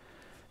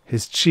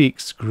 His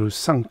cheeks grew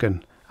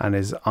sunken and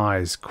his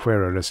eyes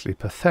querulously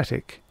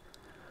pathetic.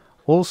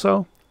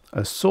 Also,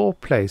 a sore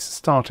place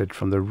started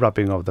from the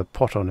rubbing of the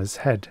pot on his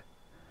head.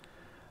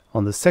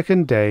 On the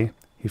second day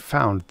he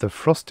found the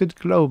frosted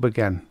globe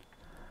again.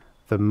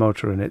 The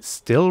motor in it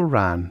still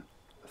ran.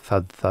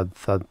 Thud, thud,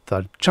 thud,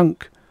 thud,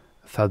 chunk.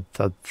 Thud,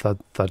 thud, thud,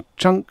 thud,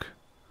 chunk.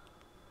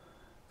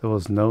 There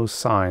was no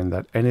sign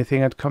that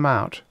anything had come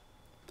out.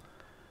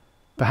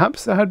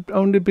 Perhaps there had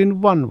only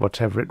been one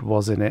whatever it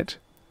was in it,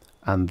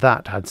 and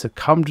that had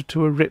succumbed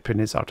to a rip in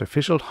its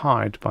artificial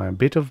hide by a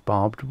bit of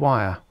barbed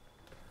wire.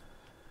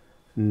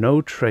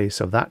 No trace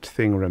of that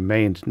thing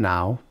remained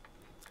now.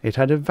 It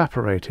had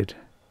evaporated.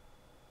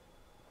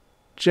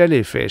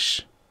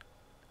 Jellyfish.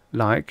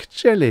 Like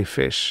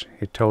jellyfish,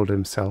 he told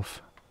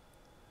himself.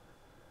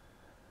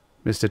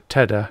 Mr.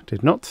 Tedder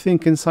did not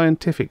think in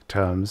scientific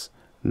terms,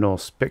 nor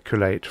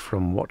speculate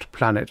from what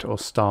planet or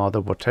star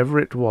the whatever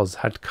it was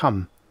had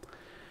come.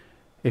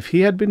 If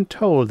he had been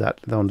told that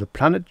on the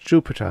planet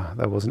Jupiter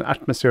there was an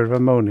atmosphere of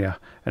ammonia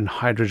and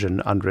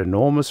hydrogen under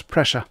enormous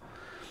pressure,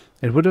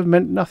 it would have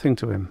meant nothing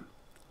to him.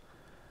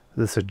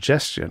 The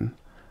suggestion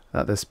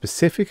that the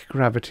specific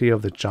gravity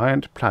of the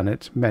giant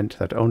planet meant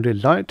that only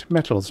light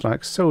metals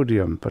like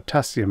sodium,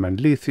 potassium,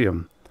 and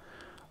lithium,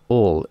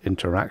 all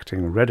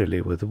interacting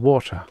readily with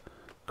water,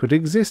 could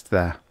exist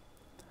there.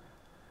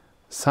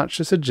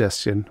 Such a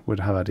suggestion would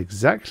have had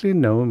exactly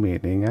no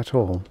meaning at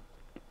all.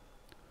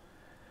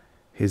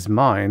 His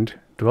mind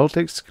dwelt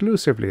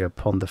exclusively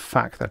upon the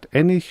fact that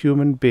any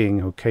human being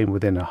who came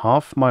within a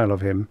half-mile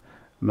of him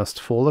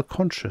must fall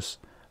unconscious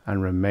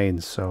and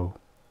remain so.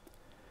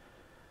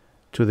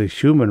 To the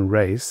human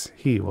race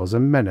he was a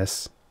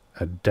menace,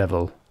 a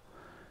devil,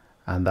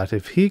 and that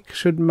if he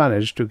should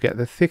manage to get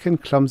the thick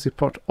and clumsy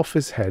pot off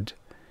his head,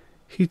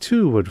 he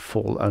too would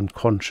fall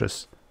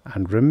unconscious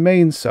and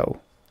remain so.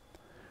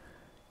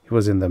 He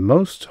was in the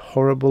most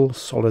horrible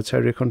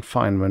solitary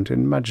confinement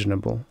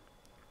imaginable.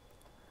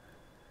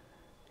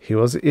 He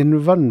was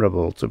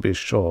invulnerable, to be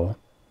sure.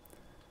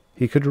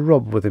 He could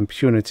rob with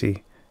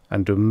impunity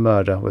and do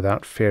murder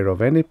without fear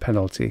of any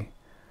penalty,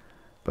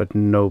 but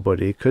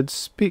nobody could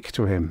speak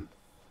to him,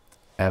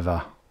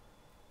 ever.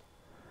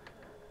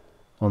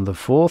 On the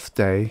 4th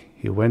day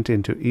he went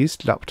into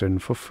East Lupton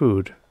for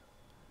food.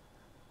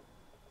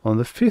 On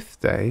the 5th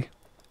day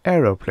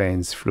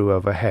aeroplanes flew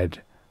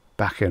overhead,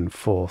 back and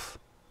forth.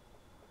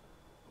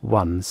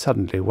 One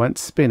suddenly went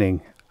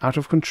spinning, out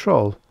of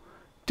control,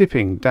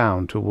 dipping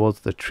down towards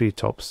the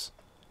tree-tops.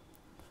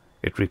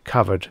 It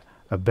recovered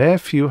a bare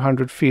few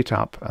hundred feet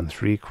up and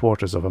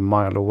 3/4 of a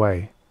mile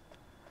away.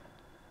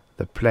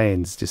 The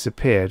planes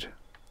disappeared.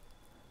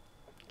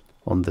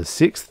 On the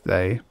 6th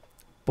day,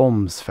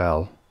 bombs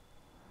fell.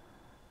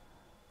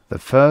 The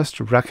first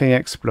racking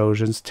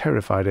explosions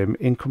terrified him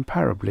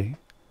incomparably.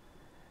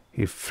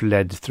 He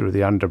fled through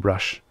the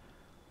underbrush.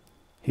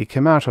 He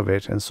came out of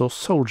it and saw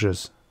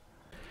soldiers.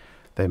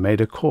 They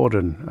made a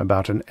cordon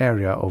about an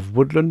area of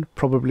woodland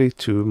probably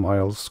 2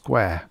 miles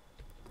square.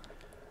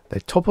 They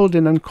toppled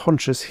in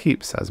unconscious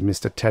heaps as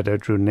Mr. Tedder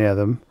drew near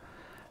them,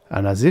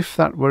 and as if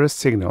that were a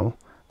signal,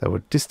 there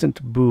were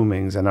distant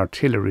boomings and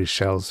artillery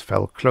shells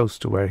fell close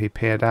to where he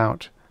peered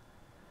out.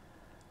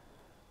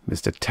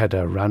 Mr.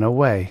 Tedder ran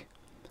away.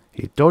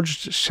 He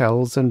dodged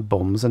shells and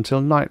bombs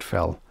until night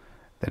fell.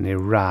 Then he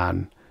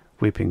ran,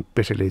 weeping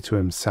bitterly to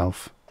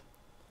himself.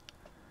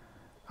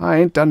 "I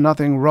ain't done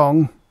nothing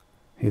wrong,"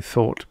 he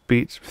thought,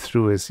 beat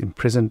through his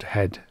imprisoned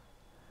head.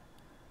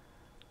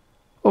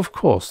 Of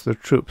course the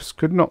troops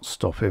could not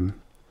stop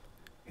him.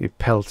 He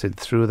pelted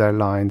through their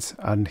lines,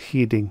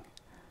 unheeding.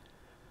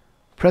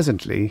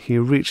 Presently he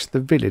reached the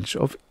village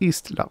of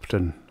East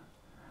Lupton.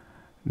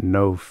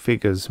 No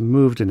figures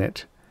moved in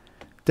it.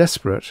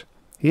 Desperate,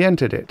 he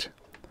entered it.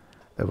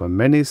 There were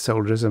many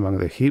soldiers among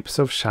the heaps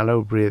of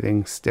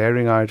shallow-breathing,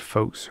 staring-eyed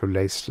folks who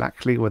lay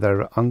slackly where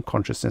their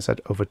unconsciousness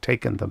had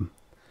overtaken them.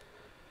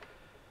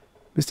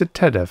 Mr.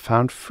 Tedder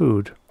found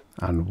food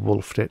and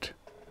wolfed it.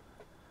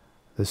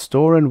 The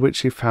store in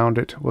which he found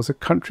it was a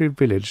country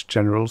village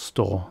general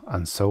store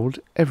and sold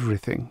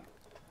everything.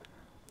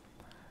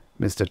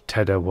 Mr.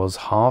 Tedder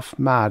was half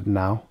mad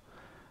now.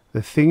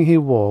 The thing he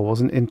wore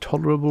was an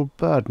intolerable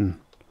burden.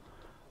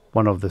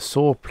 One of the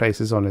sore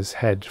places on his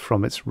head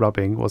from its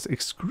rubbing was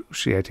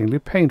excruciatingly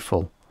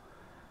painful.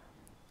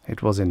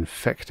 It was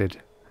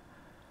infected.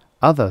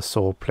 Other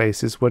sore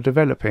places were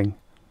developing,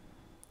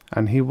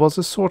 and he was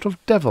a sort of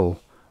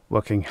devil,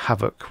 working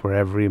havoc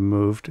wherever he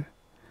moved.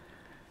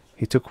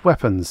 He took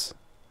weapons,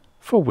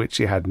 for which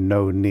he had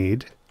no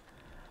need,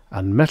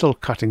 and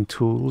metal-cutting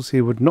tools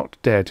he would not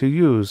dare to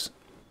use.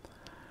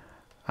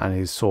 And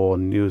he saw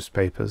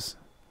newspapers.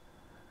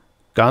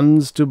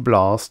 Guns to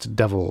blast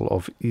Devil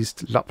of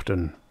East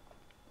Lupton.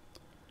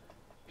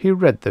 He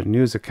read the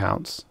news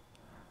accounts.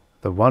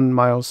 The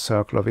 1-mile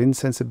circle of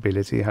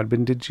insensibility had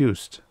been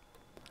deduced.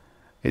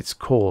 Its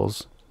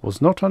cause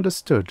was not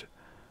understood,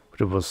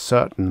 but it was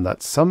certain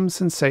that some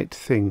sensate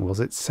thing was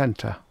its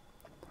centre.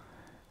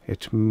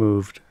 It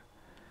moved.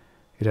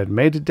 It had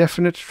made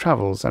definite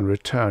travels and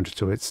returned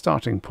to its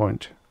starting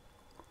point.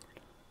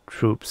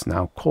 Troops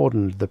now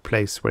cordoned the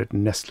place where it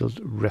nestled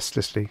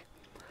restlessly.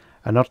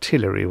 An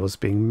artillery was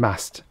being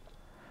massed.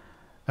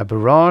 A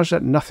barrage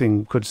that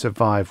nothing could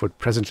survive would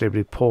presently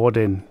be poured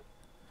in.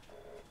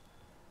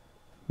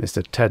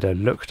 Mr. Tedder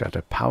looked at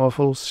a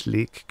powerful,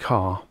 sleek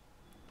car.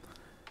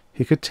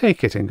 He could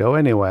take it and go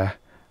anywhere,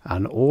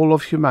 and all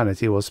of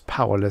humanity was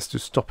powerless to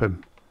stop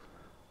him,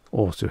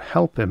 or to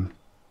help him.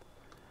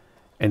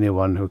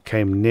 Anyone who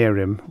came near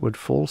him would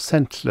fall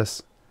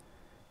senseless,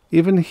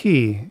 even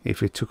he,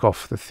 if he took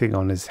off the thing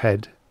on his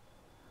head.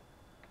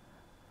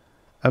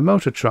 A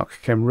motor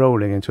truck came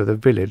rolling into the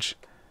village,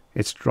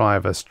 its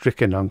driver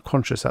stricken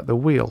unconscious at the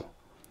wheel.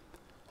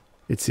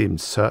 It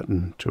seemed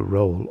certain to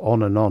roll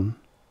on and on.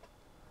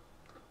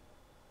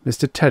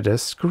 Mr. Tedder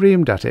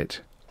screamed at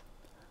it,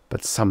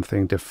 but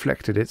something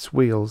deflected its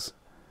wheels.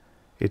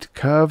 It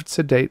curved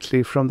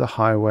sedately from the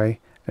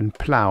highway and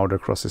ploughed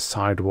across a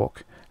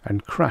sidewalk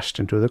and crashed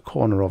into the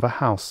corner of a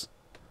house.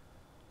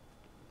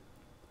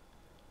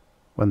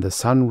 When the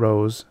sun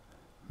rose,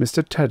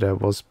 Mr. Tedder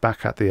was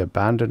back at the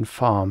abandoned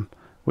farm,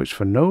 which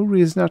for no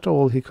reason at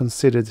all he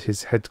considered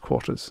his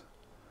headquarters.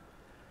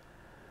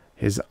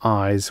 His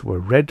eyes were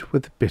red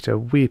with bitter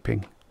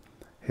weeping.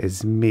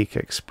 His meek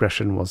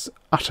expression was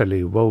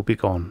utterly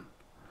woebegone,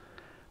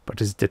 but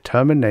his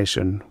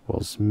determination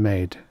was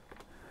made.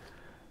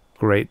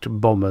 Great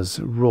bombers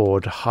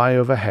roared high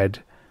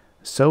overhead,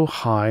 so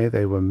high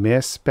they were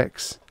mere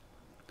specks.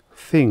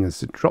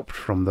 Things dropped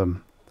from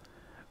them.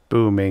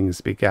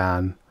 Boomings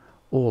began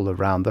all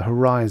around the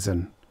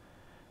horizon.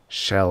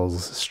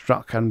 Shells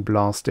struck and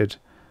blasted.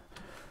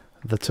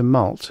 The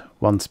tumult,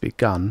 once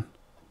begun,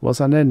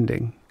 was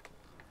unending.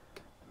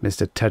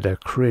 Mr. Tedder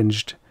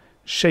cringed.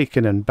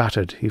 Shaken and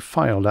battered, he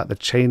filed at the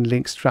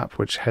chain-link strap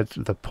which held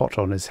the pot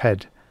on his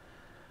head.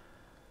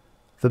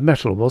 The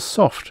metal was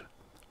soft,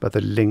 but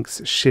the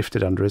links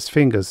shifted under his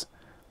fingers,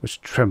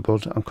 which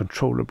trembled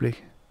uncontrollably.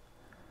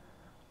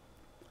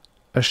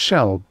 A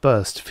shell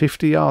burst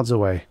 50 yards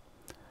away.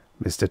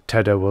 Mr.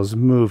 Tedder was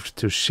moved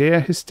to sheer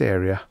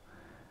hysteria.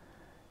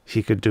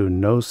 He could do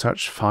no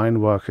such fine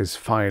work as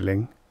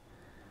filing.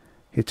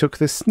 He took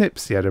the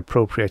snips he had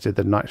appropriated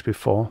the night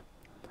before.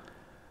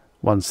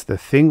 Once the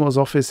thing was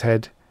off his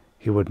head,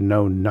 he would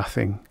know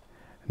nothing.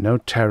 No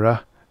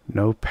terror,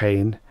 no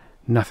pain,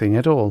 nothing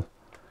at all.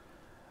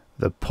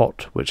 The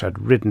pot which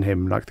had ridden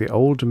him like the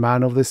old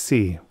man of the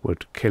sea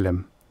would kill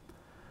him.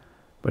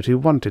 But he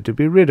wanted to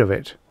be rid of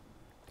it.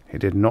 He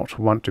did not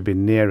want to be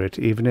near it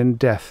even in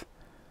death.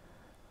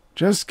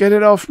 "Just get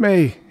it off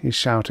me!" he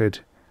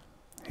shouted.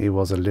 He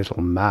was a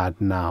little mad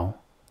now.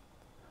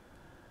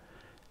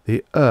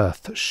 The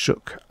earth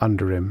shook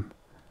under him.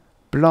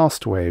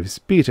 Blast waves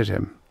beat at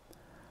him.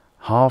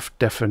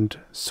 Half-deafened,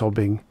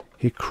 sobbing,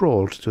 he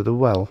crawled to the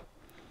well.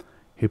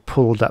 He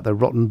pulled at the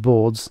rotten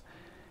boards.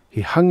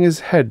 He hung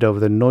his head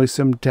over the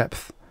noisome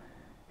depth.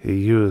 He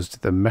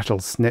used the metal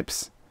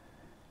snips.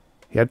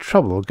 He had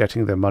trouble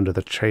getting them under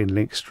the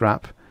chain-link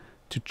strap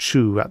to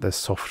chew at the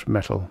soft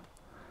metal.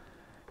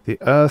 The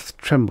earth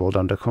trembled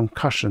under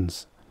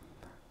concussions.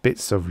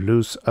 Bits of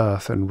loose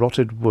earth and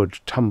rotted wood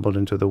tumbled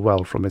into the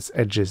well from its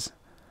edges.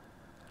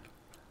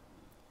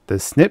 The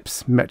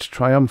snips met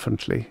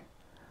triumphantly.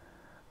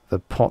 The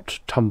pot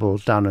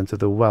tumbled down into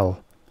the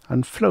well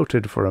and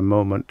floated for a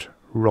moment,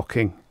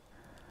 rocking.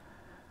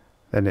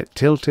 Then it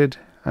tilted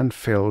and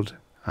filled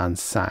and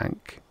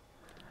sank.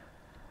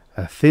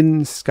 A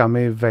thin,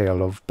 scummy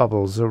veil of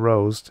bubbles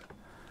arose.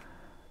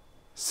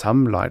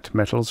 Some light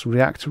metals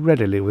react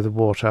readily with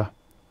water.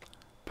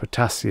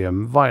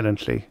 Potassium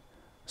violently,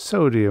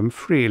 sodium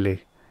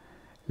freely,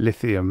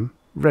 lithium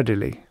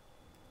readily.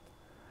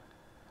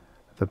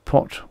 The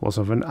pot was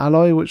of an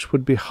alloy which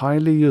would be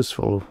highly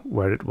useful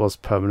where it was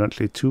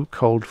permanently too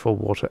cold for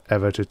water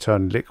ever to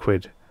turn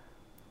liquid.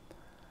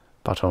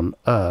 But on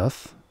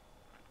Earth...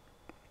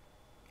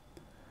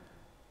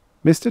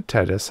 Mr.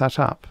 Tedder sat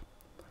up.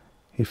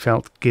 He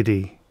felt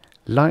giddy,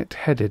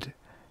 light-headed,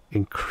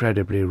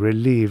 incredibly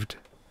relieved.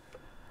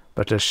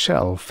 But a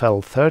shell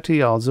fell 30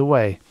 yards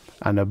away,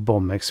 and a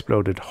bomb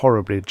exploded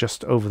horribly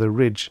just over the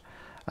ridge,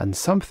 and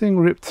something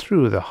ripped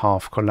through the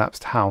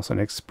half-collapsed house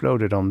and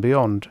exploded on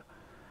beyond.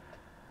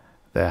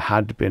 There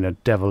had been a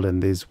devil in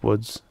these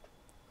woods,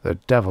 the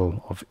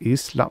Devil of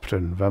East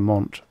Lupton,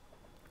 Vermont.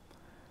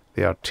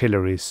 The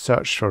artillery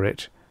searched for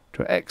it,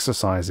 to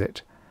exorcise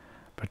it,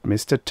 but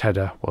Mr.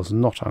 Tedder was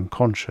not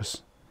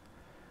unconscious.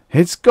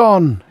 "It's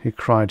gone!" he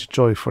cried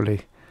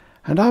joyfully,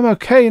 "and I'm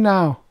okay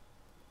now!"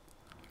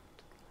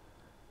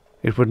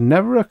 It would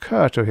never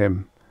occur to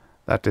him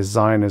that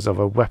designers of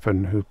a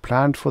weapon who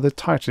planned for the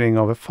tightening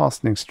of a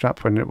fastening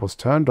strap when it was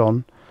turned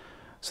on,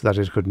 so that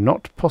it could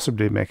not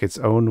possibly make its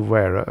own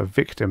wearer a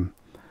victim,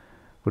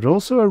 would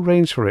also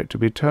arrange for it to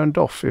be turned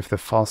off if the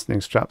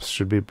fastening straps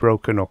should be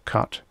broken or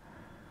cut.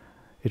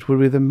 It would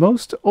be the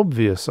most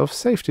obvious of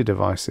safety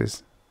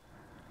devices.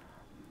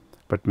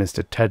 But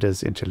Mr.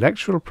 Tedder's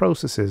intellectual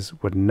processes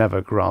would never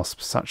grasp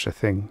such a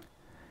thing.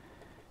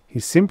 He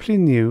simply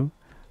knew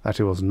that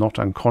he was not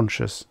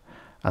unconscious,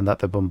 and that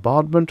the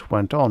bombardment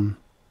went on.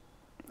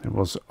 It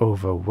was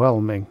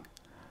overwhelming.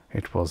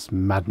 It was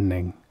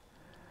maddening.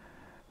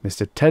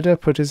 Mr. Tedder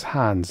put his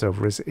hands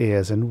over his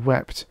ears and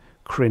wept,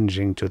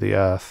 cringing to the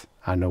earth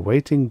and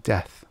awaiting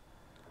death.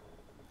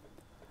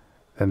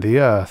 Then the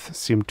earth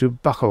seemed to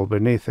buckle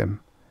beneath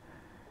him.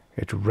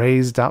 It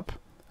raised up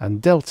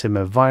and dealt him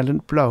a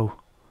violent blow.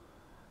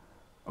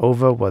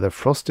 Over where the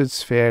frosted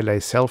sphere lay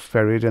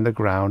self-buried in the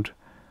ground,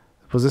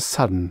 there was a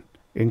sudden,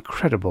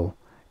 incredible,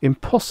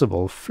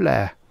 impossible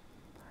flare.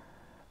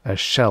 A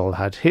shell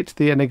had hit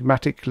the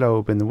enigmatic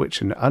globe in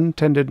which an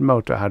untended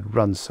motor had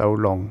run so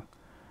long.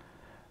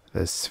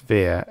 The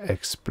sphere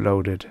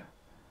exploded.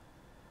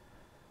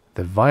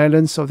 The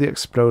violence of the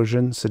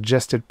explosion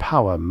suggested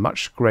power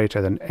much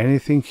greater than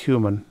anything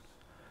human.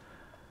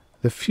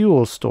 The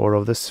fuel store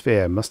of the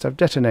sphere must have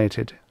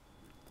detonated.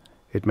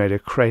 It made a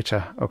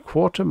crater a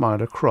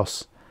quarter-mile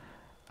across,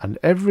 and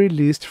every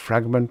least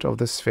fragment of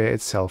the sphere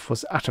itself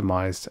was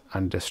atomized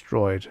and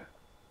destroyed.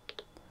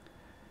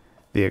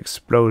 The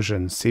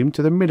explosion seemed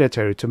to the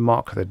military to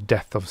mark the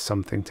death of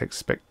something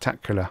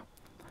spectacular.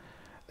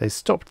 They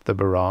stopped the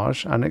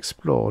barrage and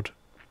explored.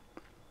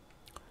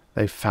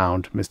 They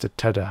found Mr.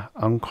 Tedder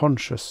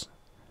unconscious.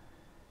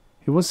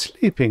 He was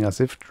sleeping as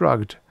if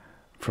drugged,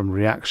 from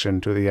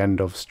reaction to the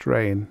end of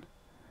strain.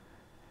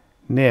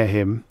 Near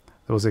him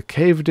there was a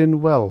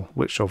caved-in well,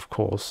 which, of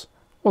course,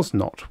 was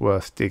not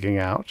worth digging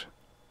out.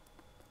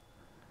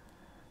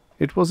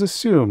 It was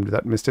assumed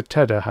that Mr.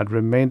 Tedder had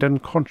remained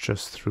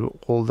unconscious through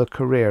all the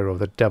career of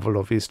the Devil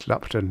of East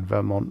Lupton,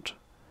 Vermont.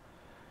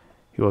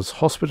 He was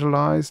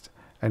hospitalized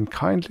and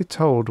kindly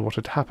told what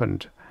had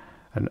happened,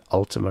 and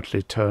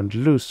ultimately turned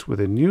loose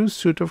with a new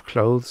suit of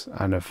clothes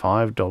and a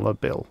 $5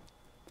 bill.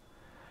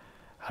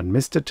 And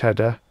Mr.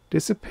 Tedder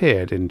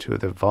disappeared into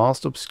the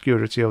vast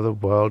obscurity of the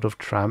world of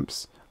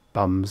tramps,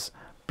 bums,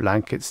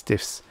 blanket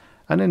stiffs,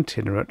 and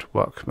itinerant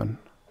workmen.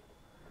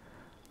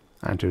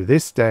 And to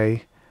this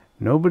day,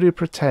 nobody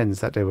pretends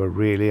that they were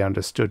really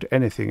understood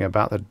anything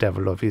about the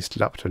Devil of East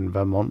Lupton,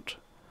 Vermont.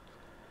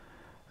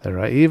 There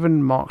are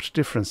even marked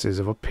differences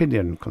of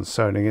opinion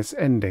concerning its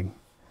ending.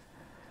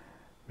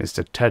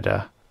 Mr.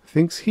 Tedder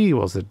thinks he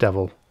was the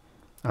devil,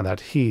 and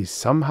that he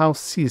somehow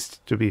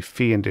ceased to be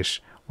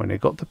fiendish when he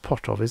got the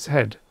pot off his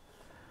head.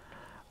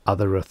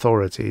 Other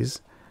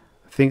authorities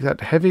think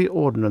that heavy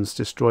ordnance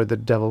destroyed the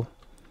devil,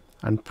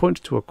 and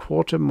point to a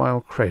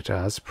quarter-mile crater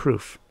as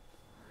proof.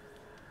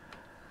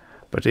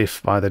 But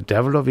if by the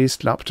Devil of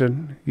East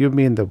Lupton you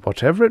mean the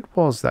whatever it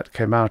was that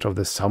came out of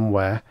the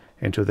somewhere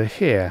into the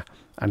here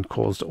and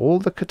caused all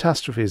the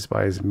catastrophes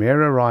by his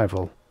mere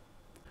arrival,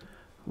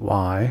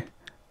 why,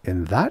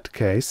 in that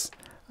case,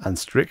 and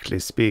strictly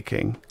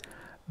speaking,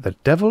 the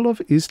Devil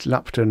of East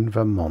Lupton,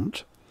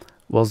 Vermont,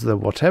 was the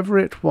whatever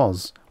it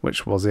was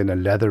which was in a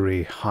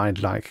leathery,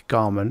 hide-like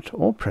garment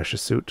or pressure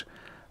suit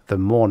the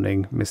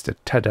morning Mr.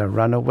 Tedder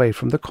ran away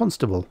from the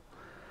constable,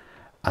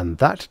 and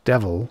that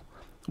devil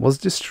was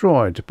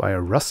destroyed by a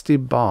rusty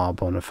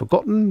barb on a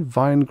forgotten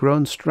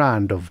vine-grown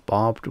strand of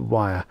barbed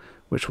wire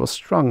which was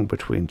strung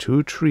between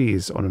two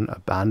trees on an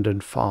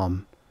abandoned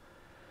farm,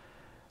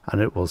 and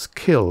it was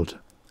killed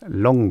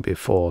long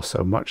before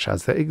so much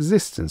as the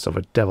existence of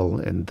a devil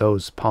in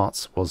those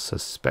parts was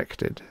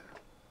suspected.